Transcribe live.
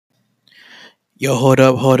Yo, hold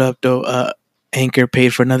up, though. Anchor paid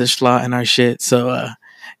for another slot in our shit, so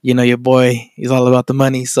your boy, he's all about the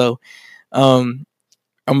money. So, um,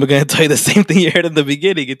 I'm gonna tell you the same thing you heard in the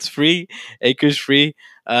beginning. It's free. Anchor's free.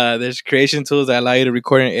 There's creation tools that allow you to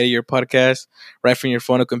record and edit your podcast right from your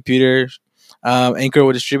phone or computer. Anchor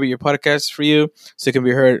will distribute your podcast for you, so it can be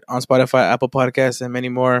heard on Spotify, Apple Podcasts, and many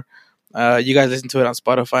more. You guys listen to it on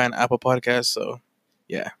Spotify and Apple Podcasts. So,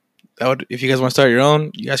 yeah, if you guys want to start your own,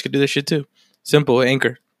 you guys could do this shit too. Simple,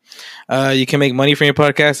 Anchor. You can make money from your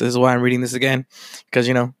podcast. This is why I'm reading this again, because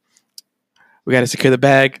we got to secure the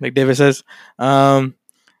bag, like David says.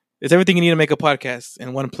 It's everything you need to make a podcast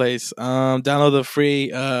in one place. Download the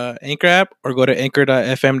free Anchor app or go to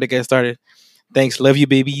anchor.fm to get started. Thanks. Love you,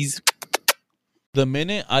 babies. The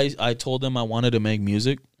minute I told them I wanted to make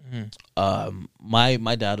music,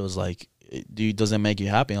 my dad was like, "Dude, does it make you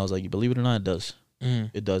happy?" I was like, "You believe it or not, it does.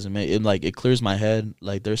 It does. It clears my head.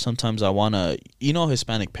 Like, there's sometimes I wanna,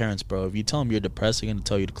 Hispanic parents, bro. If you tell them you're depressed, they're gonna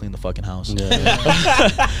tell you to clean the fucking house.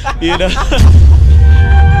 Yeah.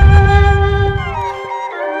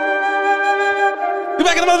 We're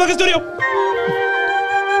back in the motherfucking studio.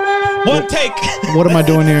 One take. What am I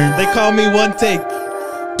doing here? They call me One Take.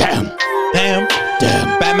 Damn.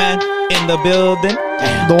 Batman in the building.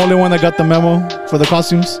 Damn. The only one that got the memo for the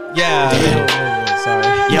costumes? Yeah.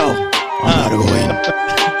 Sorry. Yo, I'm about to go in.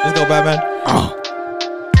 Let's go, Batman.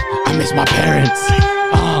 I miss my parents.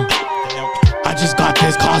 I just got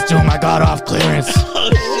this costume I got off clearance.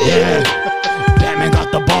 Yeah. Batman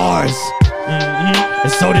got the bars.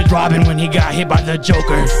 And so did Robin when he got hit by the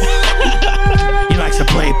Joker. He likes to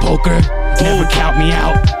play poker. Never count me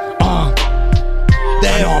out.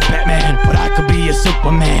 I know I'm Batman, but I could be a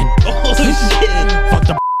Superman. Oh, shit. Fuck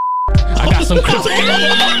the I got some kryptonite.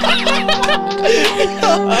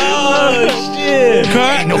 Oh, shit.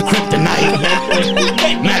 Ain't no kryptonite.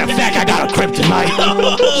 Matter of fact, I got a kryptonite.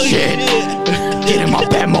 Oh, shit. Get in my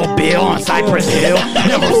Batmobile on Cypress Hill.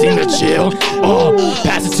 Never seem to chill.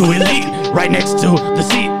 Pass it to Elite. Right next to the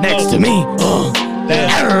seat next to me.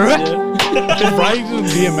 Right?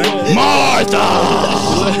 Martha!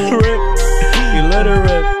 You let her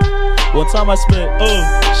rip. One time I spit,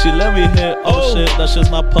 she let me hit. Shit, that's just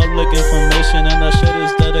my public information, and that shit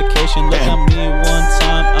is dedication. Look at me one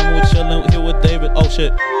time, I'm with chillin' here with David. Oh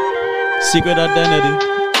shit, secret identity.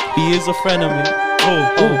 He is a friend of me.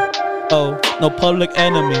 No public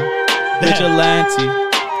enemy. Vigilante.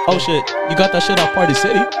 Oh shit, you got that shit on Party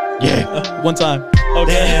City? Yeah. One time.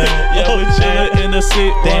 Okay. Yeah, we chillin' in the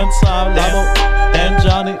seat. One time, Lamo and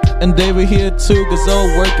Johnny and David here too. Gazelle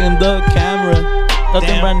working the camera.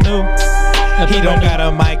 Nothing brand new. He don't got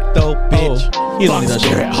a mic though, bitch. He don't need that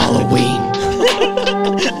shit. Halloween.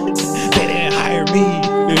 They didn't hire me.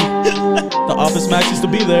 The Office Max used to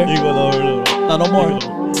be there. You go lower. Not no more.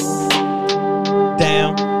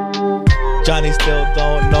 Damn. Johnny still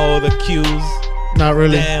don't know the cues. Not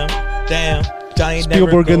really. Damn. Johnny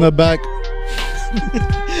Spielberg never in the back.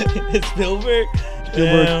 It's Spielberg.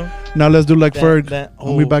 Damn. Now let's do like Ferg.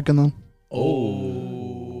 When we back in them.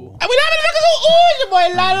 And we it's your boy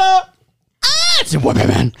Lalo. It's your boy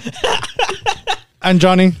Batman. And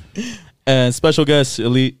Johnny. And special guest,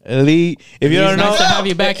 Elite. If you don't know, nice to have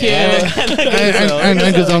you back here. And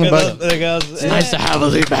Gazelle back. It's Nice to have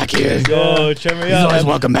Elite back here. Go, cheer me He's up. always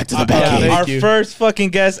welcome back to the back Our here. first fucking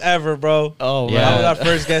guest ever, bro. Oh, Yeah. That was our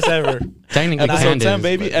first guest ever. Technically, Episode Candace, 10,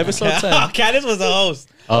 baby. but- Episode 10. Candace was the host.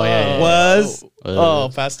 Oh, yeah. Was.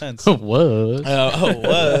 Past tense. Was.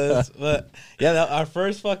 But yeah, our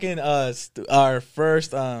first fucking our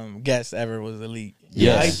first guest ever was Elite.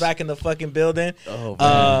 Yes. Yeah, he's back in the fucking building. Oh,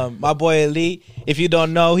 man. My boy Elite. If you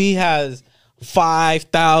don't know, he has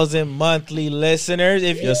 5,000 monthly listeners.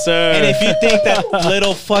 Yes, sir. And if you think that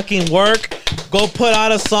little fucking work, go put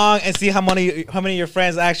out a song and see how many of your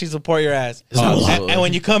friends actually support your ass. And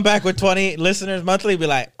when you come back with 20 listeners monthly, be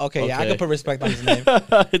like, okay, yeah, I can put respect on his name.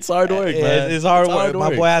 It's hard work, man. It's hard work.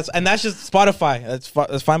 My boy has, and that's just Spotify. That's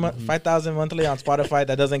 5,000 monthly on Spotify.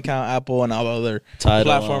 That doesn't count Apple and all other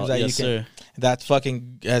platforms that you can. Sir. That's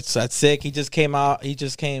sick. He just came off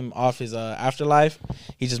his Afterlife.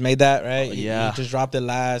 He just made that, right? Yeah. He just dropped it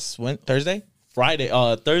last Thursday. Friday.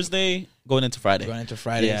 Thursday going into Friday.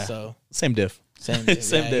 Yeah. So Same diff. same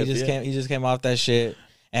Same diff, He just came off that shit.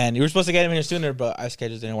 And you were supposed to get him in here sooner, but our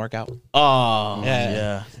schedules didn't work out. Oh,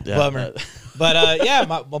 Yeah. yeah. Bummer. But yeah,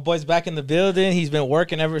 my boy's back in the building. He's been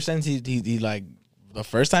working ever since he like the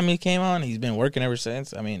first time he came on. He's been working ever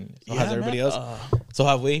since. I mean, so has everybody else. So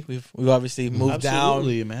have we. We've obviously moved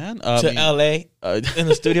Absolutely, man. down to LA in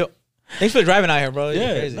the studio. Thanks for driving out here, bro. You're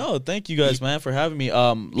Yeah, crazy. no, thank you guys, man, for having me.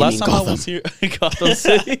 Last time Gotham. I was here, Gotham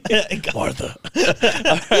City, Martha.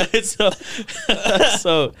 All right,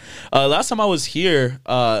 so last time I was here,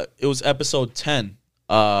 it was episode 10.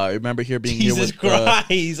 I remember being Jesus here with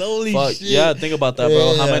Christ, holy fuck, shit. yeah, think about that,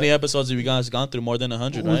 bro. How Yeah. many episodes have you guys gone through? More than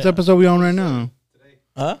 100, What right? episode we on right now?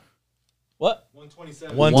 Huh? What?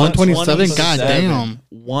 127. 127. God damn.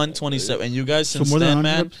 127. And you guys, So since more than then, 100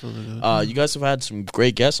 man, episodes ago. you guys have had some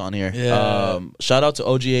great guests on here. Yeah. Shout out to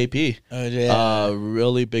OGAP. Oh, yeah.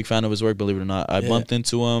 Really big fan of his work, believe it or not. I bumped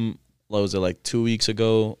into him, what was it, like 2 weeks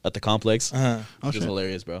ago at the complex. Uh-huh. Oh, It was shit.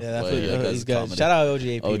 hilarious, bro. Yeah, that's But, what yeah, guys, he's good. comedy. Shout out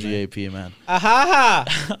OGAP. OGAP, man.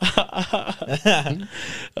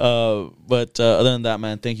 But other than that,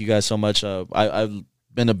 man, thank you guys so much. I've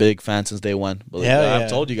been a big fan since day one. Believe Hell it. yeah. I've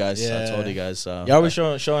told you guys. Yeah. I told you guys. Y'all always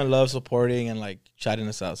showing love, supporting, and like shouting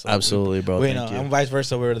us out. So Absolutely, bro. We Thank know. you. I'm vice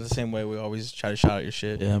versa. We're the same way. We always try to shout out your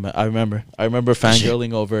shit. Yeah, man. I remember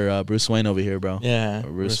fangirling over Bruce Wayne over here, bro. Yeah.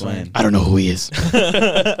 Bruce Wayne. I don't know who he is.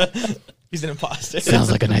 He's an imposter.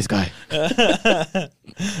 Sounds like a nice guy.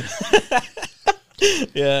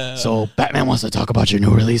 Yeah. So Batman wants to talk about your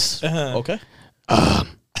new release. Okay.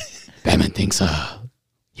 Batman thinks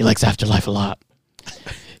he likes Afterlife a lot.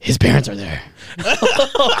 His parents are there.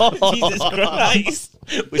 Jesus Christ.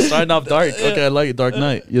 We starting off dark. Okay, I like it. Dark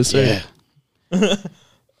Knight. Yes, sir. Yeah.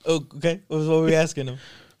 Oh, okay. What were we asking him?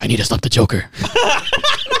 I need to stop the Joker.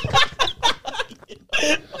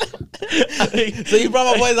 So you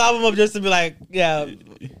brought my boy's album up just to be like, yeah,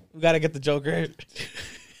 we gotta get the Joker.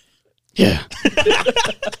 Yeah.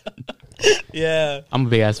 Yeah. I'm a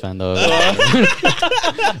big ass fan though. Of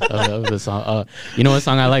the song. You know what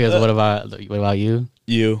song I like is What About You?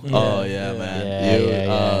 You. Oh Yeah, yeah, man. yeah, You.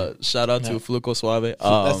 yeah. Shout out to Fluco Suave.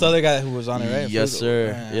 That's the other guy who was on it, right? Yes, Fluco. sir.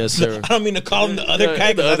 Yeah. Yes, sir. I don't mean to call him the other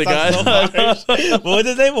guy. The other guy. But what's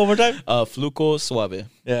his name? One more time. Fluco Suave.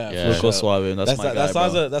 Yeah. Yeah. Fluco Suave. That's my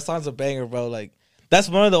guy, That song's a banger, bro. Like that's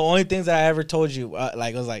one of the only things that I ever told you.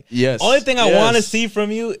 Like I was like, Yes. only thing I Yes. want to see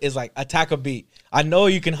from you is like attack a beat. I know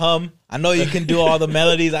you can hum. I know you can do all the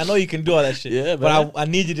melodies. I know you can do all that shit. Yeah, but I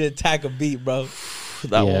need you to attack a beat, bro.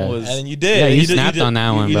 That Yeah. one was. And you did. Yeah, you did- snapped did- on that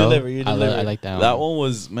one, you bro. Deliver, you delivered. I like that one. That one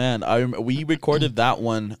was, man. We recorded that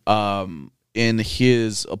one in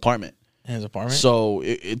his apartment. In his apartment. So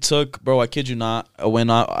it took, bro, I kid you not. I went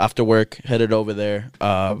out after work, headed over there,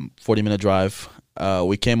 40-minute drive.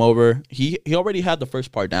 We came over. He already had the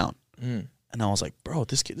first part down. And I was like, bro,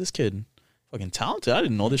 this kid fucking talented. I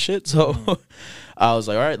didn't know this shit. So I was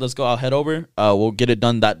like, all right, let's go. I'll head over. We'll get it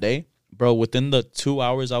done that day. Bro, within the 2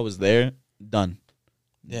 hours I was there, done.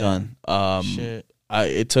 Done. Shit.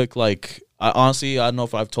 It took like, honestly, I don't know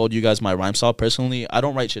if I've told you guys my rhyme style personally. I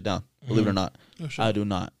don't write shit down, believe it or not. I do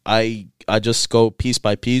not. I just go piece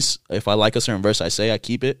by piece. If I like a certain verse, I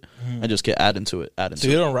keep it. I just get adding to it. So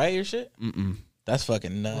you don't write your shit? Mm-mm. That's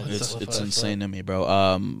fucking nuts. It's insane to me,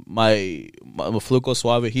 bro. My Fluco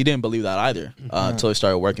Suave, he didn't believe that either until he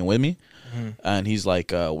started working with me. And he's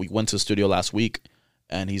like, we went to the studio last week,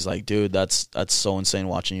 and he's like, dude, that's so insane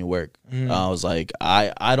watching you work. I was like,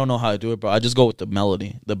 I don't know how to do it, bro. I just go with the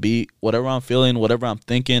melody, the beat, whatever I'm feeling, whatever I'm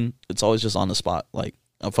thinking. It's always just on the spot. Like,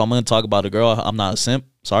 if I'm gonna talk about a girl, I'm not a simp.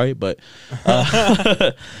 Sorry, but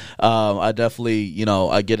I definitely,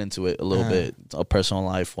 I get into it a little bit, a personal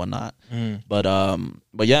life, whatnot. But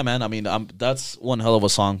yeah, man. I mean, that's one hell of a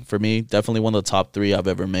song for me. Definitely one of the top 3 I've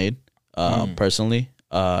ever made, personally.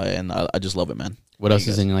 And I just love it, man. What else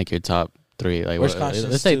is in like your top 3? Like, Where's what,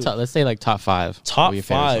 Conscience let's say like top 5. Top of your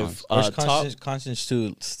favorite 5. songs. Where's Conscience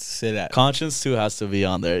 2 sit at? Conscience 2 has to be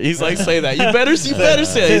on there. He's like, say that. You better say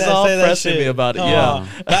it. He's all pressing me about it. Yeah.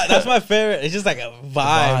 That's my favorite. It's just like a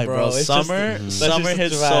vibe, bro. It's Summer just, Summer that's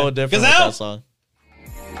hits just a so vibe. different with that song.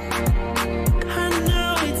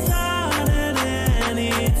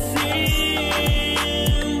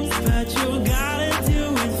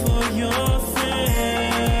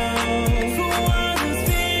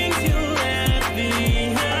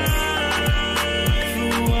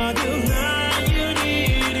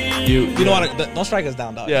 You don't want to. Don't strike us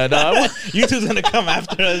down, dog. Yeah, no. You two's gonna come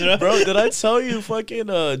after us, bro. Bro, did I tell you fucking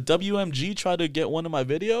WMG tried to get one of my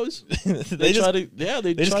videos? They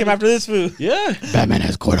just came after this food. Yeah. Batman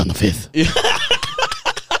has court on the 5th.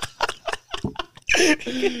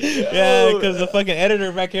 Yeah, because the fucking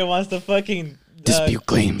editor back here wants to fucking Dispute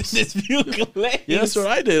claims. dispute claims. Yeah, that's what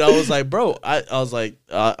I did. I was like, bro, I was like,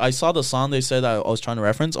 I saw the song they said I was trying to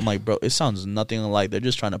reference. I'm like, bro, it sounds nothing like. They're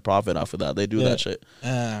just trying to profit off of that. They do that shit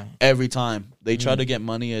every time. They try to get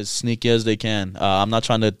money as sneaky as they can. I'm not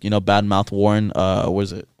trying to, badmouth Warren. What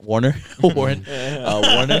is it? Warner? Warren.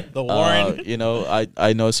 Warner. The Warren.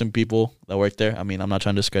 I know some people that work there. I mean, I'm not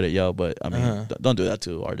trying to discredit yo, but I mean, don't do that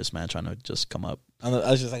to artists, man. Trying to just come up. I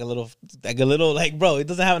was just like a little, bro. It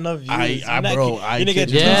doesn't have enough views. You didn't get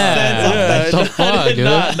 2 cents. Yeah, the fuck, dude.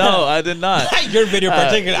 No, I did not. Your video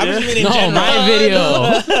particularly. I'm just meaning in general. My video.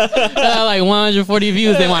 Like 140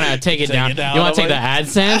 views. They want to take it down. You want to take the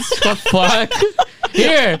AdSense? The fuck?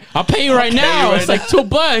 Here, I'll pay you right now. It's like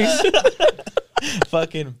 $2.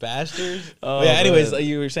 Fucking bastards. Anyways,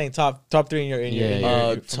 you were saying top 3 in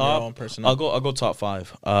your top own personal. I'll go top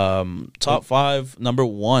 5. Top 5. Number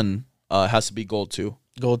 1 has to be Gold 2.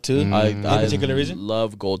 Gold 2. I particular reason?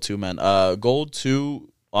 Love Gold 2, man. Gold 2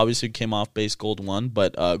 obviously came off base Gold 1,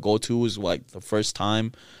 but Gold 2 was like the first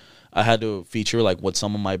time I had to feature like with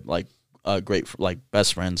some of my like great like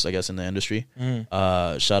best friends, I guess, in the industry.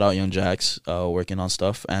 Shout out Young Jax, working on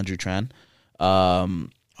stuff. Andrew Tran.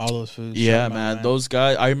 All those foods. Yeah, man. Those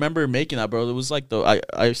guys. I remember making that, bro. It was like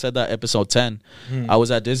I said that episode 10. I was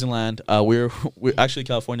at Disneyland. We're actually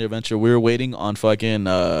California Adventure. We were waiting on fucking.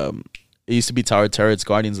 It used to be Tower of Terror. It's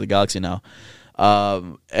Guardians of the Galaxy now.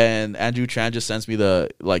 And Andrew Tran just sends me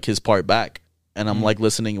his part back, and I'm like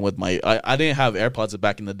listening with my. I didn't have AirPods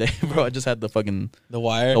back in the day, bro. I just had the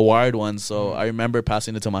wired ones. So I remember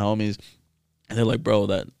passing it to my homies, and they're like, "Bro,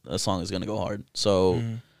 that song is gonna go hard." So.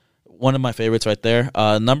 One of my favorites right there.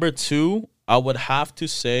 Number 2, I would have to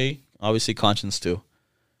say, obviously, Conscience 2.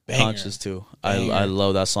 Banger. Conscience 2. I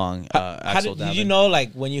love that song. Did you know,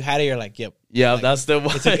 like, when you had it, you're like, yep. Yeah, like, that's the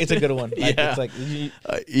one. It's a good one. Like, yeah. It's like,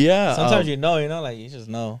 yeah. Sometimes like, you just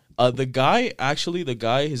know. The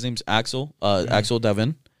guy, his name's Axel. Axel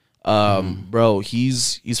Devin. Bro,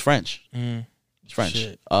 he's French. He's French.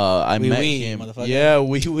 Shit. I met him. Yeah,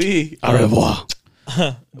 oui. Au revoir.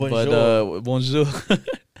 Bonjour. But, bonjour.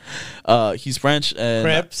 He's French and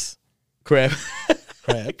Crepes.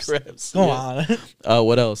 Crepes. Go on.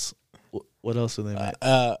 What else? What else do they make?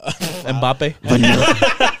 Mbappe.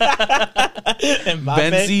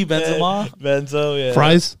 Benzema. Benzo, yeah.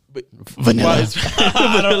 Fries. Vanilla.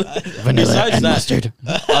 Besides and that, mustard.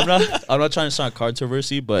 I'm not trying to sound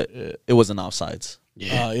controversy, but it wasn't offsides.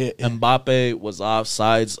 Yeah. Mbappe was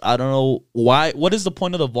offsides. I don't know why. What is the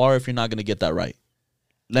point of the VAR if you're not going to get that right?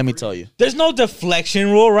 Let me tell you. There's no deflection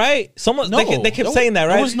rule, right? They kept saying that,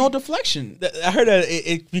 right? There was no deflection. I heard that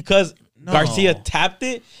it because Garcia tapped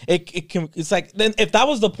it. It's like, then if that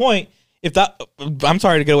was the point, I'm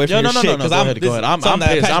sorry to get away from your shit. No. Go ahead. I'm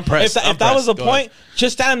pissed. I'm pressed. If that was the point,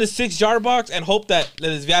 just stand in the 6-yard box and hope that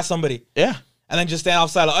desvia somebody. Yeah. And then just stand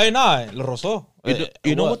outside like, hey, nah, lo rozó.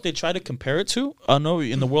 You know what they try to compare it to? I know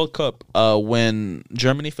in the World Cup, when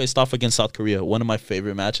Germany faced off against South Korea, one of my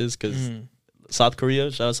favorite matches because South Korea,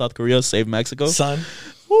 shout out South Korea, save Mexico. Son.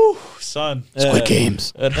 Woo, son. Squid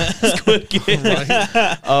Games. Squid Games.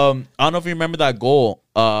 I don't know if you remember that goal.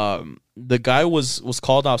 The guy was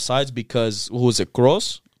called offsides because, who was it,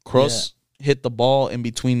 Kroos? Kroos hit the ball in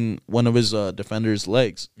between one of his defender's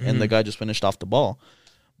legs, and the guy just finished off the ball.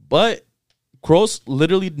 But Kroos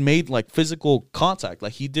literally made like physical contact.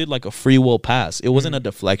 Like he did like a free will pass. It wasn't a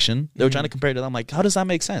deflection. They were trying to compare it to that. I'm like, how does that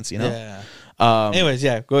make sense? You know? Yeah. Anyways,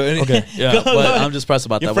 yeah. Go ahead. Okay. Yeah. But I'm just pressed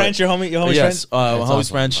about your that. French, your homie's yes, French?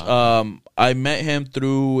 homie's French. I met him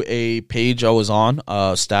through a page I was on,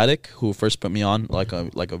 Static, who first put me on like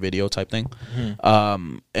a video type thing.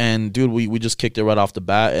 And dude, we just kicked it right off the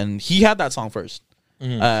bat, and he had that song first.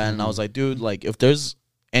 And I was like, dude, like if there's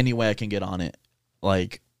any way I can get on it,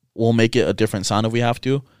 like we'll make it a different sound if we have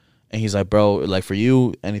to. And he's like, bro, like for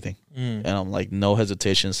you, anything. And I'm like, no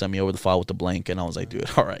hesitation, send me over the file with the blank. And I was like, dude,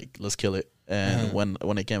 all right, let's kill it. And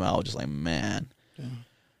when it came out, I was just like, man, I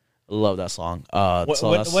love that song. I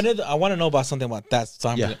want to know about something about that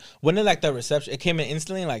song. Yeah. When did like the reception? It came in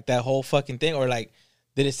instantly, like that whole fucking thing, or like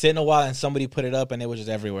did it sit in a while and somebody put it up and it was just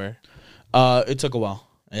everywhere? It took a while.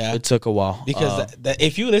 Yeah, it took a while because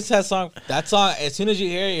if you listen to that song, as soon as you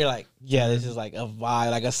hear it, you're like, yeah, this is like a vibe,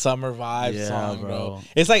 like a summer vibe song, bro.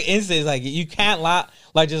 It's like instant. It's like you can't like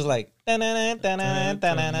just like it's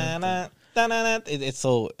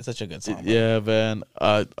such a good song. Bro. Yeah, man.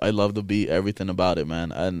 I love the beat, everything about it,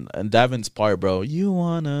 man. And Davin's part, bro. You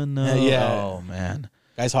wanna know? Yeah. Oh man,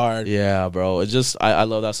 guy's hard. Yeah, bro. It's just I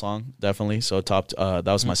love that song definitely. So that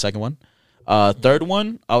was my second one. Third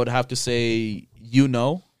one, I would have to say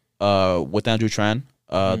with Andrew Tran.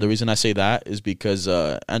 The reason I say that is because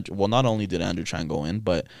not only did Andrew Tran go in,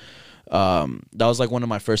 but that was like one of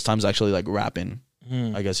my first times actually like rapping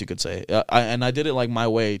I guess you could say. I did it like my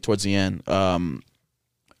way towards the end.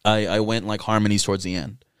 I went like harmonies towards the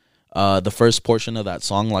end. The first portion of that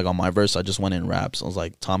song, like on my verse, I just went in raps. I was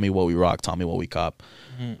like, Tommy, what we rock, Tommy, what we cop.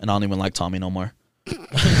 And I don't even like Tommy no more. So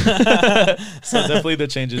definitely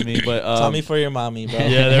that changes me. But Tommy for your mommy, bro.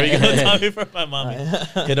 Yeah, there we go. Tommy for my mommy.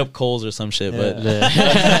 Hit up Coles or some shit.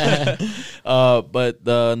 Yeah. But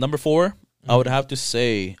the number 4, I would have to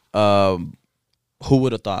say, who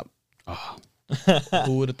would have thought?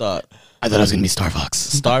 Who would have thought? I thought it was gonna be Star Fox.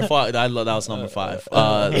 Star Fox. That was number 5.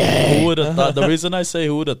 Who would have thought? The reason I say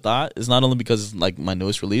who would have thought is not only because it's like my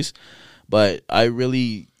newest release, but I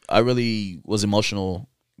really was emotional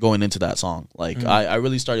going into that song. Like I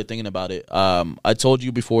really started thinking about it. I told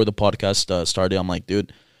you before the podcast started, I'm like,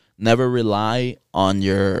 dude, never rely on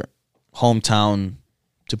your hometown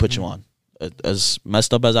to put you on. As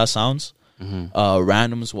messed up as that sounds,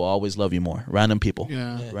 randoms will always love you more. Random people.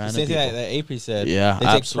 Yeah. Random Same thing people. that April said. Yeah, they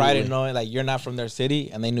take absolutely. pride in knowing like you're not from their city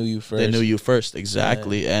and they knew you first. They knew you first,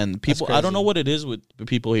 exactly. Yeah. And people, I don't know what it is with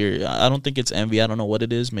people here. I don't think it's envy. I don't know what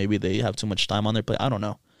it is. Maybe they have too much time on their plate. I don't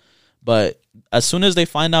know. But as soon as they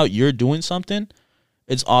find out you're doing something,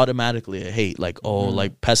 it's automatically a hate. Like,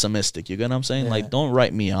 like pessimistic. You get what I'm saying? Yeah. Like, don't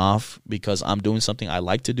write me off because I'm doing something I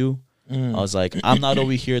like to do. I was like, I'm not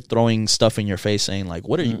over here throwing stuff in your face saying like,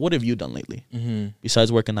 what have you done lately?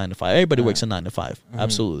 Besides working 9 to 5. Everybody works a 9 to 5.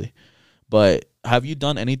 Absolutely. But have you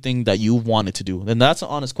done anything that you wanted to do? And that's an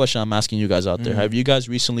honest question I'm asking you guys out there. Have you guys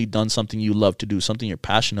recently done something you love to do, something you're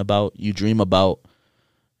passionate about, you dream about?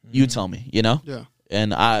 You tell me, you know? Yeah.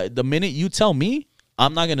 And the minute you tell me,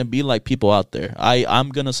 I'm not going to be like people out there. I'm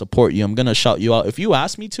going to support you. I'm going to shout you out. If you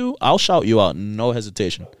ask me to, I'll shout you out. No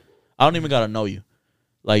hesitation. I don't even got to know you.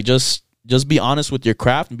 Like, just be honest with your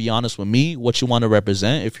craft and be honest with me, what you want to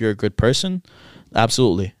represent. If you're a good person,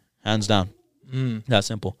 absolutely. Hands down. That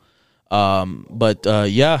simple. But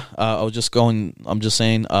I'm just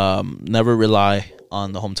saying, never rely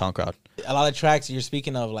on the hometown crowd. A lot of tracks you're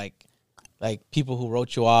speaking of like people who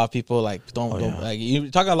wrote you off, people like don't like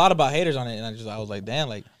you talking a lot about haters on it, and I was like, damn,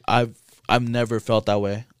 like I've never felt that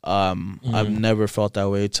way. I've never felt that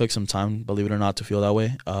way. It took some time, believe it or not, to feel that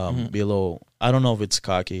way. Be a little, I don't know if it's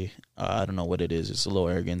cocky. I don't know what it is. It's a little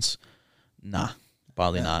arrogance. Nah,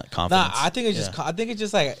 probably not. Confidence. Nah, I think it's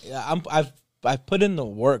just like I've put in the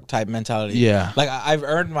work type mentality. Yeah. Like I've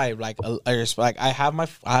earned my like I have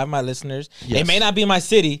my listeners. Yes. It may not be my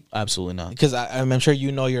city Absolutely not. because I'm sure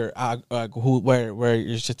you know your where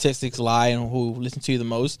your statistics lie and who listens to you the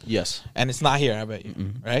most. Yes. And it's not here, I bet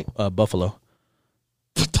you. Right? Buffalo.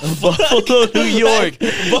 Buffalo, New York.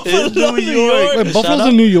 Buffalo, New York. Wait, Buffalo's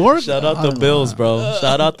in New York? Shout out the Bills, bro.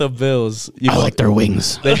 Shout out the Bills. I like their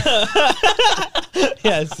wings.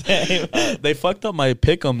 Yeah, same. They fucked up my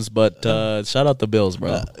pick'ems, but shout out the Bills,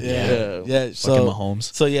 bro. Yeah. Fucking So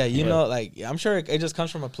Mahomes. So yeah, you know, like I'm sure it just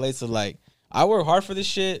comes from a place of like I work hard for this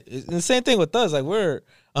shit. It's the same thing with us. Like we're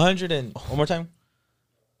 100 and one more time.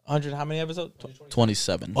 100 how many episodes?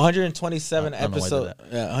 27. 127 I don't know why I did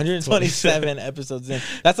episodes. Yeah, 127 episodes in.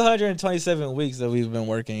 That's 127 weeks that we've been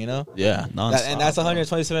working, you know? Yeah, nonstop. And that's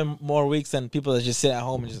 127 more weeks than people that just sit at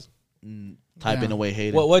home and just typing away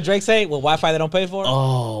hating. what Drake say? What Wi-Fi they don't pay for?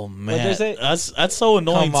 Oh man, they say? that's so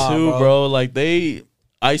annoying Come on, too, bro. bro. Like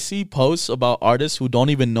I see posts about artists who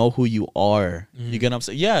don't even know who you are. You get what I'm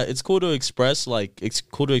saying? Yeah, it's cool to express like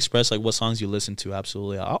what songs you listen to.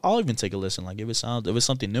 Absolutely, I'll even take a listen. Like if it's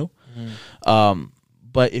something new.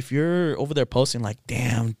 But if you're over there posting like,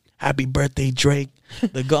 "Damn, happy birthday, Drake,"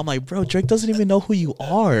 I'm like, bro, Drake doesn't even know who you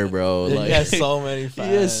are, bro. Like, he has so many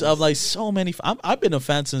fans. Yes, I'm like so many. I've been a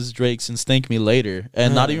fan since Drake, since Thank Me Later,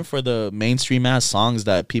 and not even for the mainstream ass songs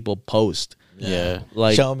that people post. Yeah.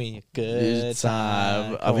 Like Show me a good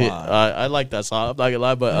time. I like that song. I'm not gonna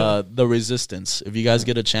lie, but The Resistance. If you guys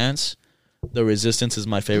get a chance, The Resistance is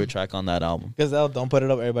my favorite track on that album. Because don't put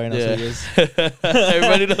it up. Everybody knows who he is.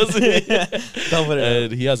 Everybody knows it. Don't put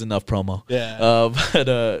it up. He has enough promo.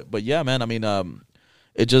 Yeah. But yeah, man. I mean,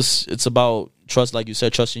 it's about trust, like you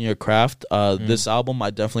said, trusting your craft. This album,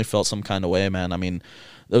 I definitely felt some kind of way, man. I mean,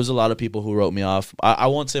 there was a lot of people who wrote me off. I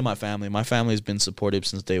won't say my family. My family's been supportive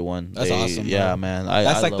since day one. That's awesome, bro. Yeah, man.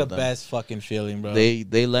 That's like love the them. best fucking feeling, bro.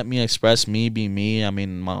 They let me express me, be me. I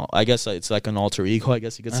mean, I guess it's like an alter ego. I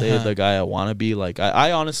guess you could say the guy I want to be. Like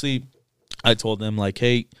I honestly, I told them like,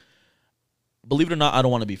 hey, believe it or not, I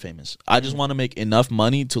don't want to be famous. I just want to make enough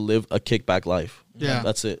money to live a kickback life. Yeah.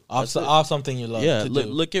 That's it. off something you love. Yeah, to do.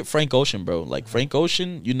 look at Frank Ocean, bro. Like Frank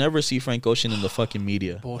Ocean, you never see Frank Ocean in the fucking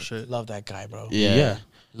media. Bullshit. Love that guy, bro. Yeah.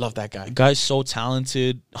 Love that guy. Guy's so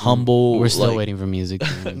talented, humble. We're still like, waiting for music.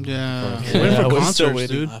 Yeah. Yeah, Waiting for we're still concerts,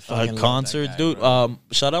 waiting. dude. I fucking love Concerts, that guy, dude. bro.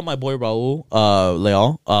 Shout out my boy Raul,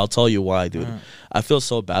 Leal. I'll tell you why, dude. I feel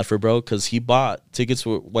so bad for bro because he bought tickets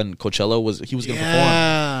when Coachella was gonna perform.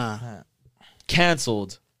 Yeah.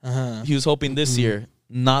 Canceled. Uh-huh. He was hoping this year,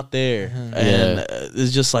 not there, and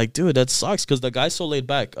it's just like, dude, that sucks because the guy's so laid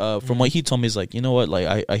back. From what he told me, he's like, you know what?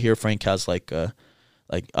 Like, I hear Frank has like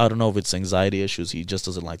I don't know if it's anxiety issues. He just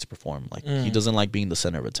doesn't like to perform. Like he doesn't like being the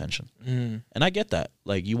center of attention. And I get that.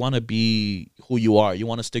 Like you want to be who you are. You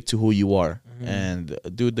want to stick to who you are. And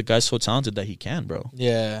dude, the guy's so talented that he can, bro.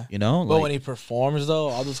 Yeah. You know, But like, when he performs, though,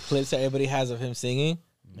 all those clips that everybody has of him singing,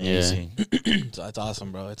 amazing. so it's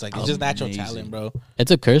awesome, bro. It's like it's just natural Amazing. talent, bro.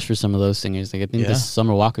 It's a curse for some of those singers. Like I think Yeah. this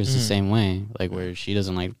Summer Walker's the same way. Like where she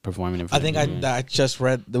doesn't like performing in I front think of people. I just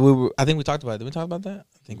read. I think we talked about it. Did we talk about that?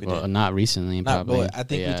 I think we Well, did. not recently, Not, probably. but I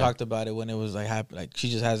think but we talked about it when it was like happen. Like she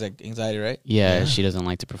just has like anxiety, right? Yeah, she doesn't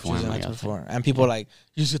like to She perform. doesn't like like, to outside. perform, and people are like,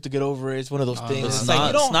 you just have to get over it. It's one of those things. It's like, not.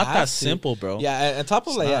 you don't It's not have that to. simple, bro. Yeah, and on top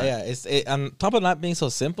of It's like, not. on top of not being so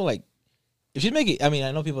simple, like if you make it, I mean,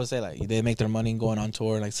 I know people say like they make their money going on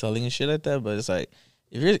tour, like selling and shit like that, but it's like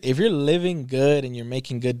if you're living good and you're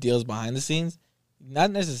making good deals behind the scenes,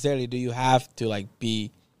 not necessarily do you have to like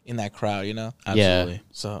be in that crowd, you know? Absolutely.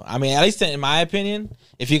 So I mean, at least in my opinion,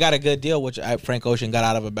 if you got a good deal, which Frank Ocean got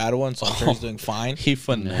out of a bad one, so I'm sure he's doing fine. He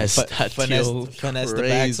finessed that deal. Finessed the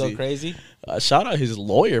bag so crazy. Shout out his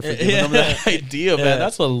lawyer for giving him that idea, man. Yeah.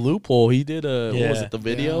 That's a loophole. He did what was it, the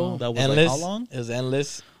video? Yeah. That was Endless. like how long? It was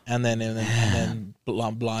endless, and then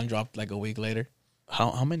Blonde dropped like a week later.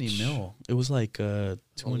 How many mil? It was like 200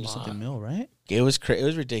 something mil, right? It was it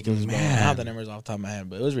was ridiculous, bro. I don't Man. have the numbers off the top of my head,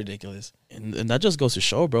 but it was ridiculous. And that just goes to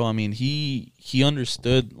show, bro. I mean, he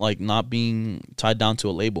understood like not being tied down to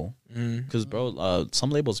a label. Because, bro,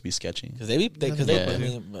 some labels be sketchy. Because he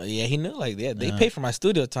knew like they Yeah. pay for my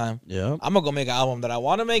studio time. Yeah. I'm gonna go make an album that I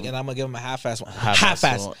want to make, and I'm gonna give him a half-ass one.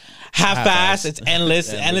 Half-ass. Half-ass. It's endless.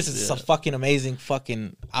 Endless, Endless is yeah. a fucking amazing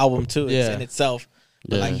fucking album too. It's Yeah. in itself.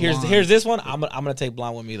 But Yeah. like here's this one. I'm gonna take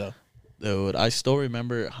Blonde with me though. Dude, I still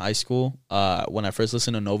remember high school when I first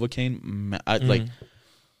listened to Novocaine.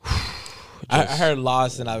 I heard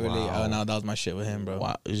Lost, and I really Wow. no, that was my shit with him, bro.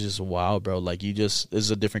 Wow, it's just wow, bro. Like this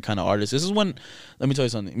is a different kind of artist. This is when, let me tell you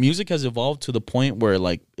something. Music has evolved to the point where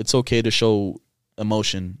like it's okay to show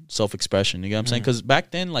emotion, self-expression. You get what I'm saying? Because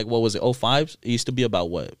back then, like what was it, 05s? It used to be about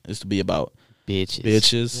what? It used to be about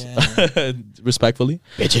bitches, respectfully.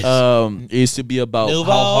 Bitches. It used to be about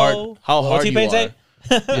Nouveau. how hard you T-Pain are. say?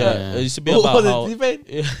 Yeah, it used to be What about was it, how.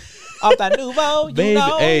 T-Pain? Off that Nouveau, you Baby,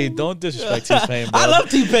 know? hey, don't disrespect T-Pain, bro. I love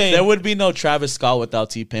T-Pain. There would be no Travis Scott without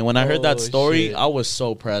T-Pain. When I heard that Oh, story, shit. I was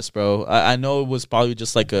so pressed, bro. I know it was probably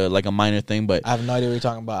just like a minor thing, but I have no idea what you're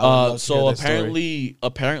talking about. I would love to so hear that story.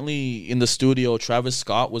 apparently in the studio, Travis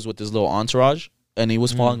Scott was with his little entourage and he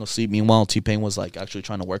was falling asleep. Meanwhile, T-Pain was like actually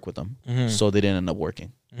trying to work with him, so they didn't end up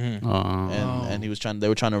working. And he was they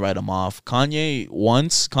were trying to write him off. Kanye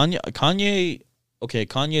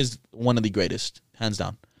is one of the greatest, hands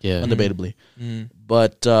down, undebatably.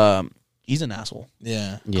 But he's an asshole.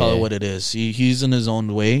 Yeah. Call it what it is. He's in his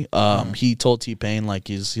own way. He told T-Pain like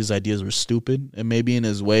his ideas were stupid, and maybe in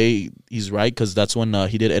his way he's right because that's when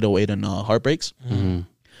he did 808 and Heartbreaks.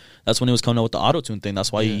 That's when he was coming out with the auto-tune thing.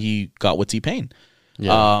 That's why he got with T-Pain.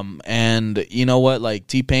 And you know what? Like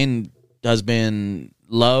T-Pain has been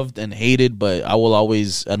loved and hated, but I will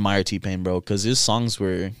always admire T-Pain, bro, because his songs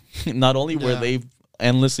were not only were they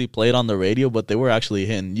endlessly played on the radio, but they were actually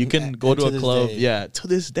hitting. You can go to a club, to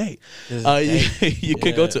this day. You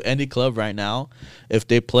could go to any club right now. If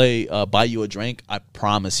they play "Buy You a Drink," I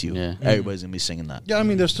promise you, everybody's gonna be singing that. Yeah, I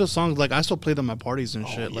mean, there's still songs like I still play them at parties and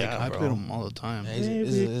shit. Like yeah, I bro. play them all the time. He's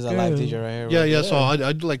a live DJ right here. Yeah, bro. yeah. So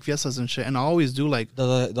I do like fiestas and shit, and I always do like.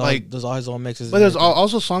 Does all his own mixes. But there's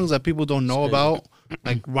also songs that people don't know about,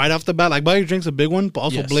 like right off the bat. Like Buy Your Drink's a big one, but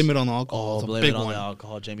also Yes. Blame It on the Alcohol. Oh, It's a blame big it on one. the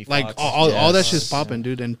alcohol, Jamie Like Foxx. all that Yes. shit's popping,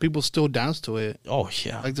 dude, and people still dance to it. Oh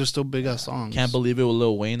yeah, Like there's still big ass songs. can't believe it with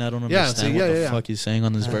Lil Wayne. I don't Yeah, understand see, what the yeah. fuck he's saying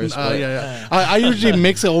on this verse. but- Yeah. I usually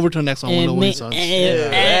mix it over to the next song when Lil Wayne songs.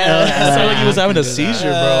 It sounded like he was having a seizure,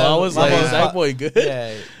 bro. I was like, is that boy good?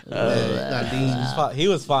 Yeah. That He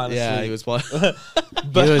was fine. Yeah, he was.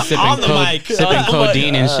 But He was sipping, on the mic. sipping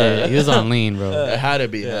codeine and shit. He was on lean, bro. It had to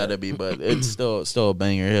be, but it's still a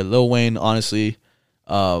banger. Here, Lil Wayne, honestly,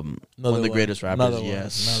 one of the greatest rappers. Another one.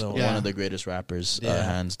 Yes, Another one. one of the greatest rappers,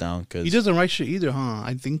 hands down. Cause He doesn't write shit either, huh?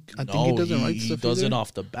 I think he doesn't write he stuff does either. it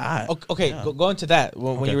off the bat. Okay, Yeah. go into that.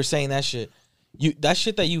 When Okay. you were saying that shit, that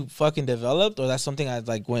shit that you fucking developed, or that's something I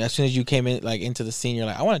like when as soon as you came in like into the scene, you're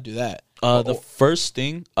like, I want to do that. The first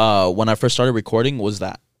thing when I first started recording was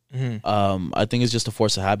that. Mm-hmm. I think it's just a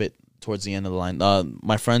force of habit towards the end of the line.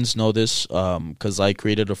 My friends know this because I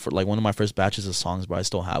created one of my first batches of songs, but I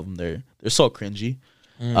still have them. They're so cringy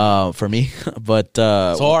for me. But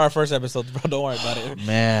so our first episodes, bro. Don't worry about it.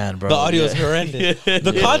 Man, bro, The audio is horrendous.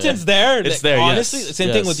 The content's there. It's there. Honestly, yes.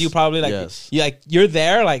 same thing with you. Probably like you're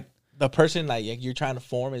there. Like the person like you're trying to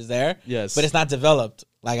form is there. Yes, but it's not developed.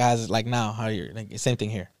 Like as like now, how you're like same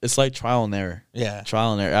thing here. It's like trial and error. Yeah,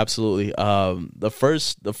 trial and error. Absolutely. The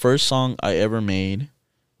first song I ever made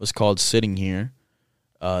was called "Sitting Here."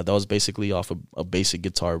 That was basically off a basic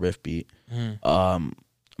guitar riff beat.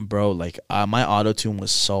 Bro, like my auto tune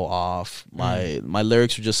was so off. My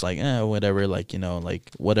lyrics were just like whatever, like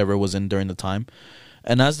like whatever was in during the time.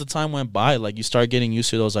 And as the time went by, like you start getting used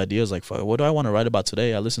to those ideas. Like, fuck, what do I want to write about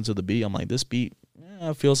today? I listen to the beat. I'm like, this beat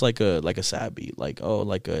feels like a sad beat, like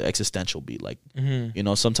like a existential beat. Like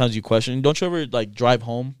sometimes you question. Don't you ever like drive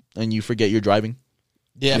home and you forget you're driving?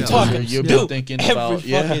 Yeah, you're thinking about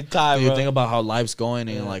fucking time. You think about how life's going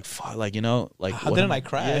and like fuck, like like how didn't I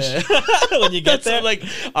crash? When you get there, like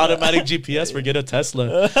automatic GPS. Forget a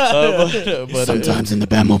Tesla. But sometimes in the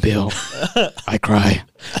Batmobile, I cry.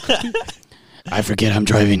 I forget I'm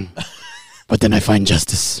driving, but then I find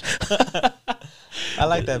justice. I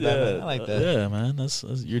like that, Batman. I like that. Yeah, man. That's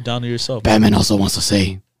you're down to yourself. Batman also wants to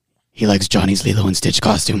say he likes Johnny's Lilo and Stitch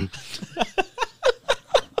costume.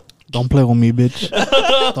 Don't play with me, bitch.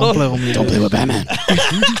 Don't play with me. Don't play with Batman.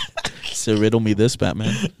 So riddle me this,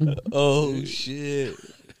 Batman. Oh shit.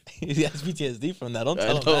 He has PTSD from that. Don't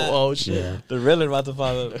tell him that. Oh shit. Yeah. The Riddler about to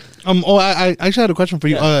follow. I actually had a question for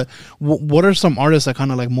you. Yeah. What are some artists that kind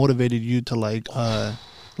of like motivated you to like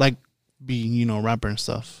be rapper and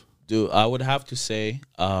stuff? Dude, I would have to say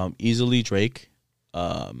easily Drake.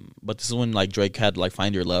 But this is when like Drake had like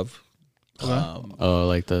Find Your Love.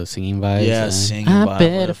 Like the singing vibes. Yeah, singing I vibe.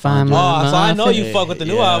 better find my so I know you Hey, fuck with the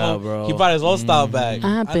new yeah, album. bro. He brought his old style back.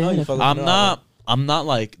 I know you fuck with the new album. I'm not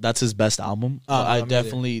like that's his best album. Oh, I no,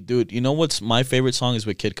 definitely, dude. You know what's my favorite song is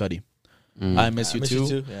with Kid Cudi. I Miss You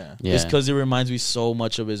Too. Yeah. It's because it reminds me so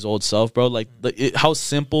much of his old self, bro. Like how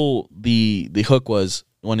simple the hook was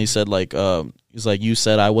when he said like he's like, you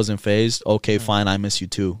said I wasn't phased. Okay, fine, I miss you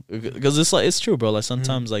too. Because it's like it's true, bro. Like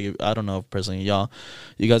sometimes like I don't know personally,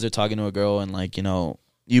 you guys are talking to a girl and like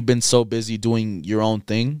you've been so busy doing your own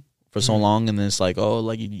thing for so long, and then it's like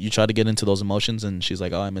like you try to get into those emotions, and she's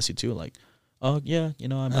like, oh, I miss you too. Like, oh yeah,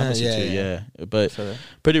 I miss you too. Yeah, but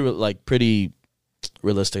pretty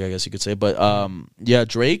realistic, I guess you could say. But yeah,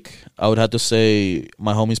 Drake, I would have to say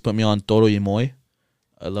my homies put me on Toro y Moi.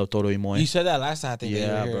 I love Toro y Moi. You said that last time, I think.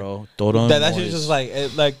 Yeah, that bro. Toro y that's Moi just like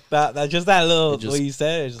that. Just that little just what you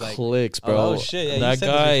said. It's like clicks, bro. Oh shit! Yeah, that you said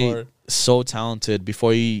guy this before. so talented.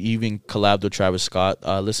 Before he even collabed with Travis Scott,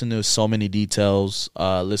 listen to So Many Details.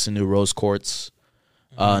 Listen to Rose Quartz.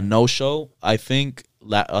 No Show. I think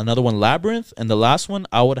another one, Labyrinth, and the last one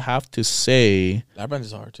I would have to say Labyrinth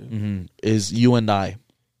is hard too. Is You and I.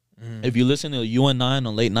 If you listen to You and I on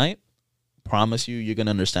Late Night, promise you're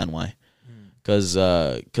gonna understand why.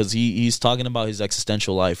 Because he's talking about his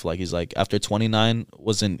existential life. Like he's like, after 29 it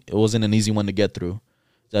wasn't an easy one to get through.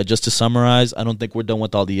 Just to summarize, I don't think we're done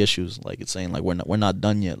with all the issues. Like it's saying like we're not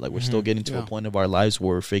done yet. Like we're still getting to a point of our lives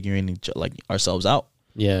where we're figuring ourselves out.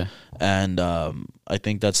 Yeah. And I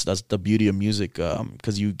think that's the beauty of music,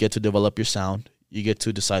 because you get to develop your sound. You get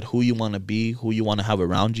to decide who you want to be, who you want to have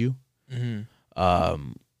around you,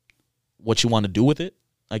 what you want to do with it,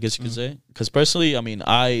 I guess you could say. Because personally, I mean,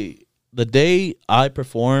 the day I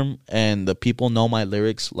perform and the people know my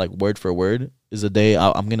lyrics like word for word is the day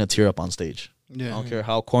I'm going to tear up on stage. Yeah. I don't care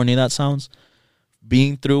how corny that sounds.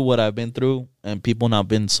 Being through what I've been through and people not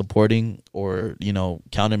been supporting or,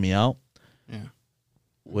 counting me out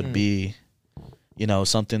would be,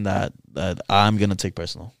 something that I'm going to take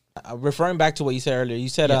personal. Referring back to what you said earlier, you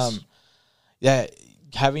said,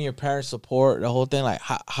 having your parents support the whole thing, like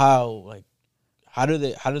how do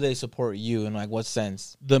they support you in like what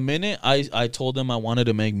sense? The minute I told them I wanted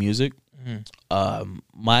to make music,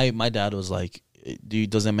 my dad was like,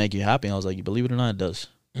 does it make you happy? And I was like, believe it or not, it does.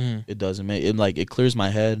 It does. It clears my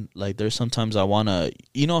head. Like there's sometimes I wanna,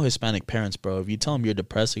 Hispanic parents, bro. If you tell them you're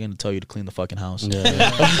depressed, they're gonna tell you to clean the fucking house.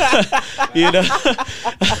 Yeah.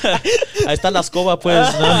 Ahí está la escoba,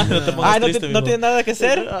 pues. No tiene nada que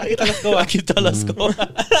hacer. Aquí está la escoba. Aquí está la escoba.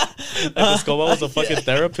 Like the escoba was a fucking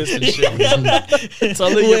therapist and shit.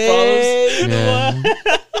 Telling your problems. Yeah.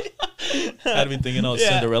 I'd be thinking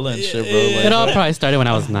Cinderella and shit, bro. Like, It all probably started when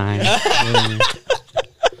I was 9.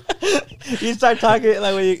 You start talking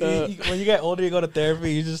like when you get older, you go to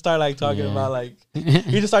therapy. You just start like talking about like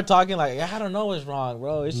you just start talking like I don't know what's wrong,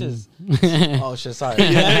 bro. It's just oh shit, sorry.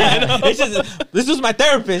 It's just this was my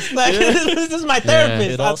therapist. Like this is my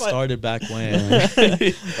therapist. It all started back when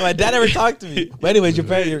my dad never talked to me. But anyways, your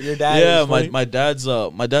dad. Yeah, my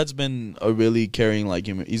dad's been a really caring, like,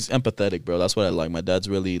 he's empathetic, bro. That's what I like. My dad's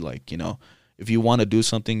really like, if you want to do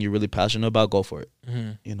something you're really passionate about, go for it.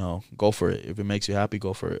 Go for it. If it makes you happy,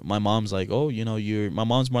 go for it. My mom's like, oh, my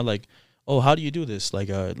mom's more like, oh, how do you do this? Like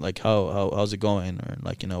how's it going? Or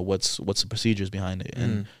like, what's the procedures behind it?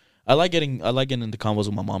 And I like getting into combos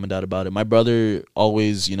with my mom and dad about it. My brother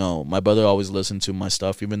always listened to my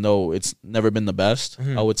stuff, even though it's never been the best.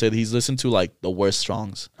 I would say that he's listened to like the worst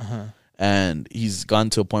songs. And he's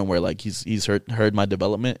gotten to a point where like he's heard my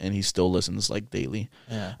development and he still listens like daily.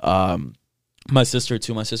 Yeah. My sister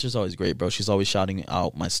too. My sister's always great, bro. She's always shouting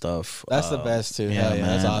out my stuff. That's the best too. Yeah, man,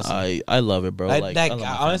 that's awesome. I love it, bro. Like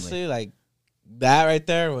honestly, like that right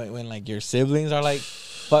there. When like your siblings are like,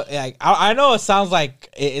 but like I know it sounds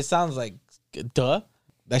like it sounds like duh.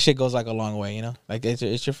 That shit goes like a long way, Like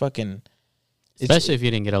it's your fucking. Especially if you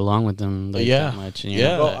didn't get along with them that much.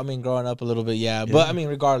 And growing up a little bit, yeah. But I mean,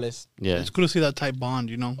 regardless, it's cool to see that type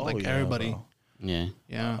bond, like everybody. Bro.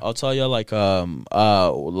 Yeah. I'll tell you, like,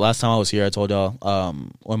 last time I was here, I told y'all,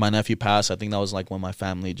 when my nephew passed, I think that was like when my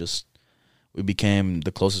family we became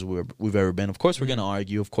the closest we've ever been. Of course, we're gonna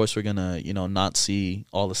argue. Of course, we're gonna, not see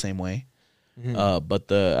all the same way.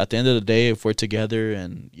 But at the end of the day, if we're together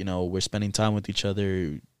and we're spending time with each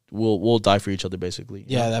other, we'll die for each other, basically.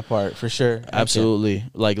 Yeah, that part for sure. Absolutely.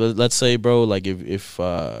 Like, let's say, bro, like if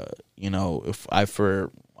I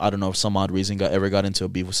for I don't know, if some odd reason ever got into a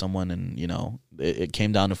beef with someone and, it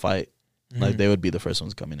came down to fight, like they would be the first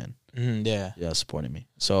ones coming in. Yeah, supporting me.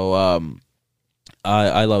 So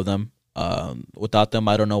I love them. Without them,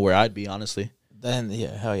 I don't know where I'd be, honestly. Then,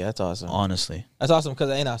 hell yeah, that's awesome. Honestly. That's awesome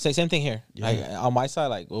because, same thing here. Yeah. Like, on my side,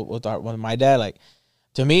 like with my dad, like,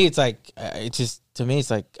 to me, it's like,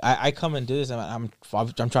 I come and do this and I'm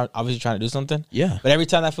obviously trying to do something. Yeah. But every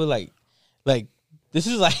time I feel like this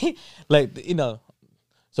is like,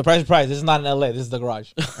 surprise, surprise. This is not in LA. This is the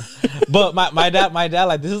garage. But my dad,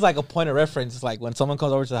 like, this is like a point of reference. Like when someone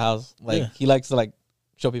comes over to the house, like he likes to like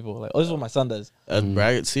show people, like, oh, this is what my son does.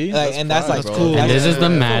 Right? See, like, that's like bro. cool. And this is the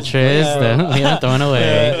mattress that we are throwing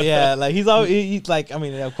away. Yeah, like he's always he's like. I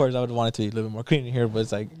mean, of course, I would want it to be a little bit more clean in here, but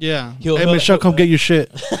it's like, hey, Michelle, come get your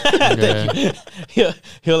shit. He'll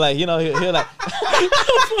like, he'll like.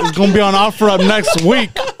 It's gonna be on offer up next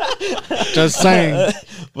week. Just saying.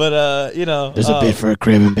 But there's a bid for a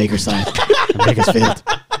crib in Bakerside, Bakersfield.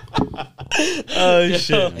 Oh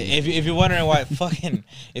shit! If you're wondering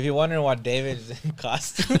why David is in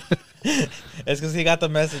costume, it's because he got the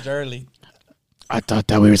message early. I thought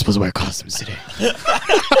that we were supposed to wear costumes today.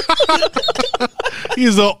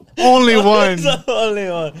 He's the only one. He's the only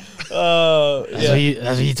one. That's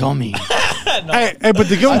what he told me. No. Hey, but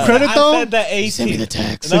to give him credit though, I said that 18. Send me the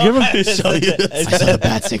text. No, to give him, I saw the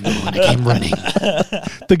bat signal and I came running.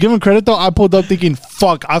 To give him credit though, I pulled up thinking,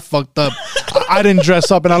 "Fuck, I fucked up. I didn't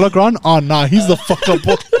dress up." And I look around. Oh nah, he's the fuck up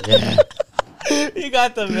boy. Yeah. He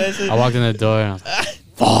got the message. I walked in the door and I was like,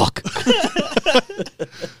 fuck.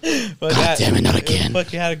 God damn it, not again.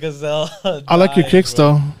 Fuck, you had a gazelle. I like your kicks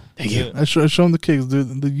though. Thank you. I show him the kicks,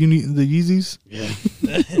 dude. The Yeezys. Yeah.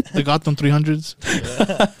 They got them 300s.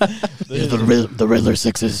 Yeah, the Riddler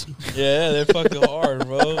 6s. Yeah, they're fucking hard,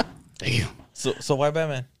 bro. Thank you. So why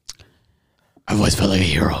Batman? I've always felt like a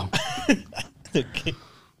hero. Okay.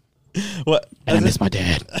 What? And I miss my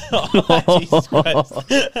dad. Oh, Jesus Christ.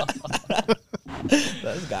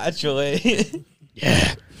 That's got you, eh?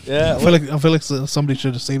 Yeah. Yeah. I feel like somebody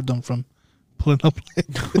should have saved them from pulling up.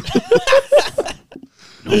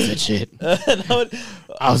 No that shit.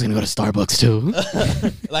 I was gonna go to Starbucks too.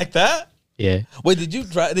 Like that? yeah. Wait, did you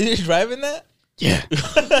drive? Did you drive in that? Yeah.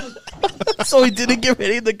 So he didn't get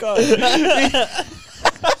ready in the car.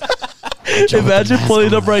 Imagine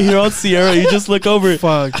pulling up right here on Sierra. You just look over.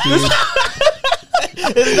 Fuck, dude.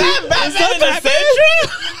 Is that Batman in the Century?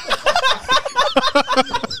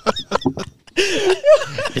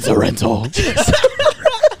 It's a rental. The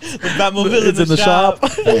Batmobile It's in the shop.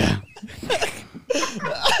 Yeah.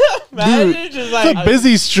 Man, Dude, just it's a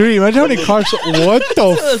busy street. Imagine how many cars. What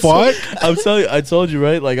the fuck? I'm telling you, I told you,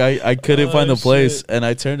 right? Like I couldn't find the place, shit. and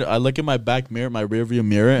I look in my back mirror, my rear view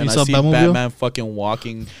mirror, and I saw see Batmobile? Batman fucking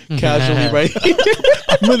walking casually right here.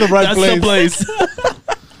 I'm in the right That's place. the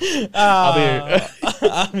place.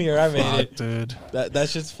 I'm here. I made it. Dude.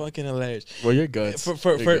 That's just fucking hilarious. Well, you're good.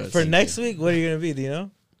 For next week, what are you gonna be? Do you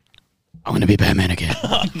know? I'm gonna be Batman again.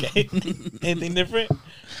 Okay. Anything different?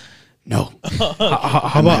 No.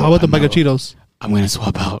 How about the bag of Cheetos? I'm gonna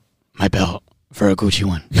swap out my belt for a Gucci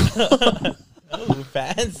one. Oh,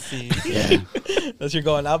 fancy. Yeah. That's your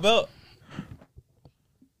going out belt?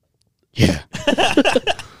 Yeah.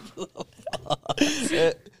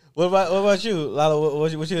 What about you, Lalo?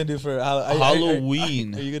 What you gonna do for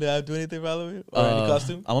Halloween. Are you gonna do anything for Halloween or any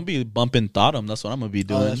costume? I'm gonna be bumping Thottum. That's what I'm gonna be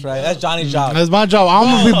doing. Oh, that's right. That's Johnny's job. That's my job. I'm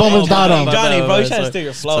gonna be bumping Dottom. Johnny, bro, you trying sorry. to steal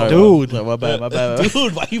your flow, Dude. My bad.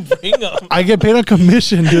 Dude, why you bring him? I get paid on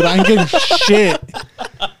commission, dude. I ain't getting shit.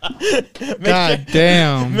 God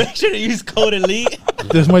damn. Make sure to use code ELITE.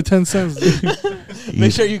 There's my 10 cents, dude.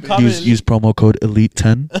 Make sure you comment. use promo code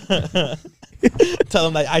ELITE10. Tell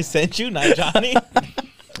them that I sent you, not Johnny.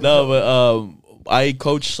 No, but I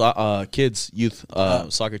coach kids youth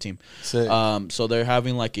soccer team. Sick. So they're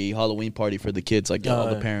having like a Halloween party for the kids, like all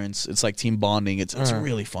the parents. It's like team bonding. It's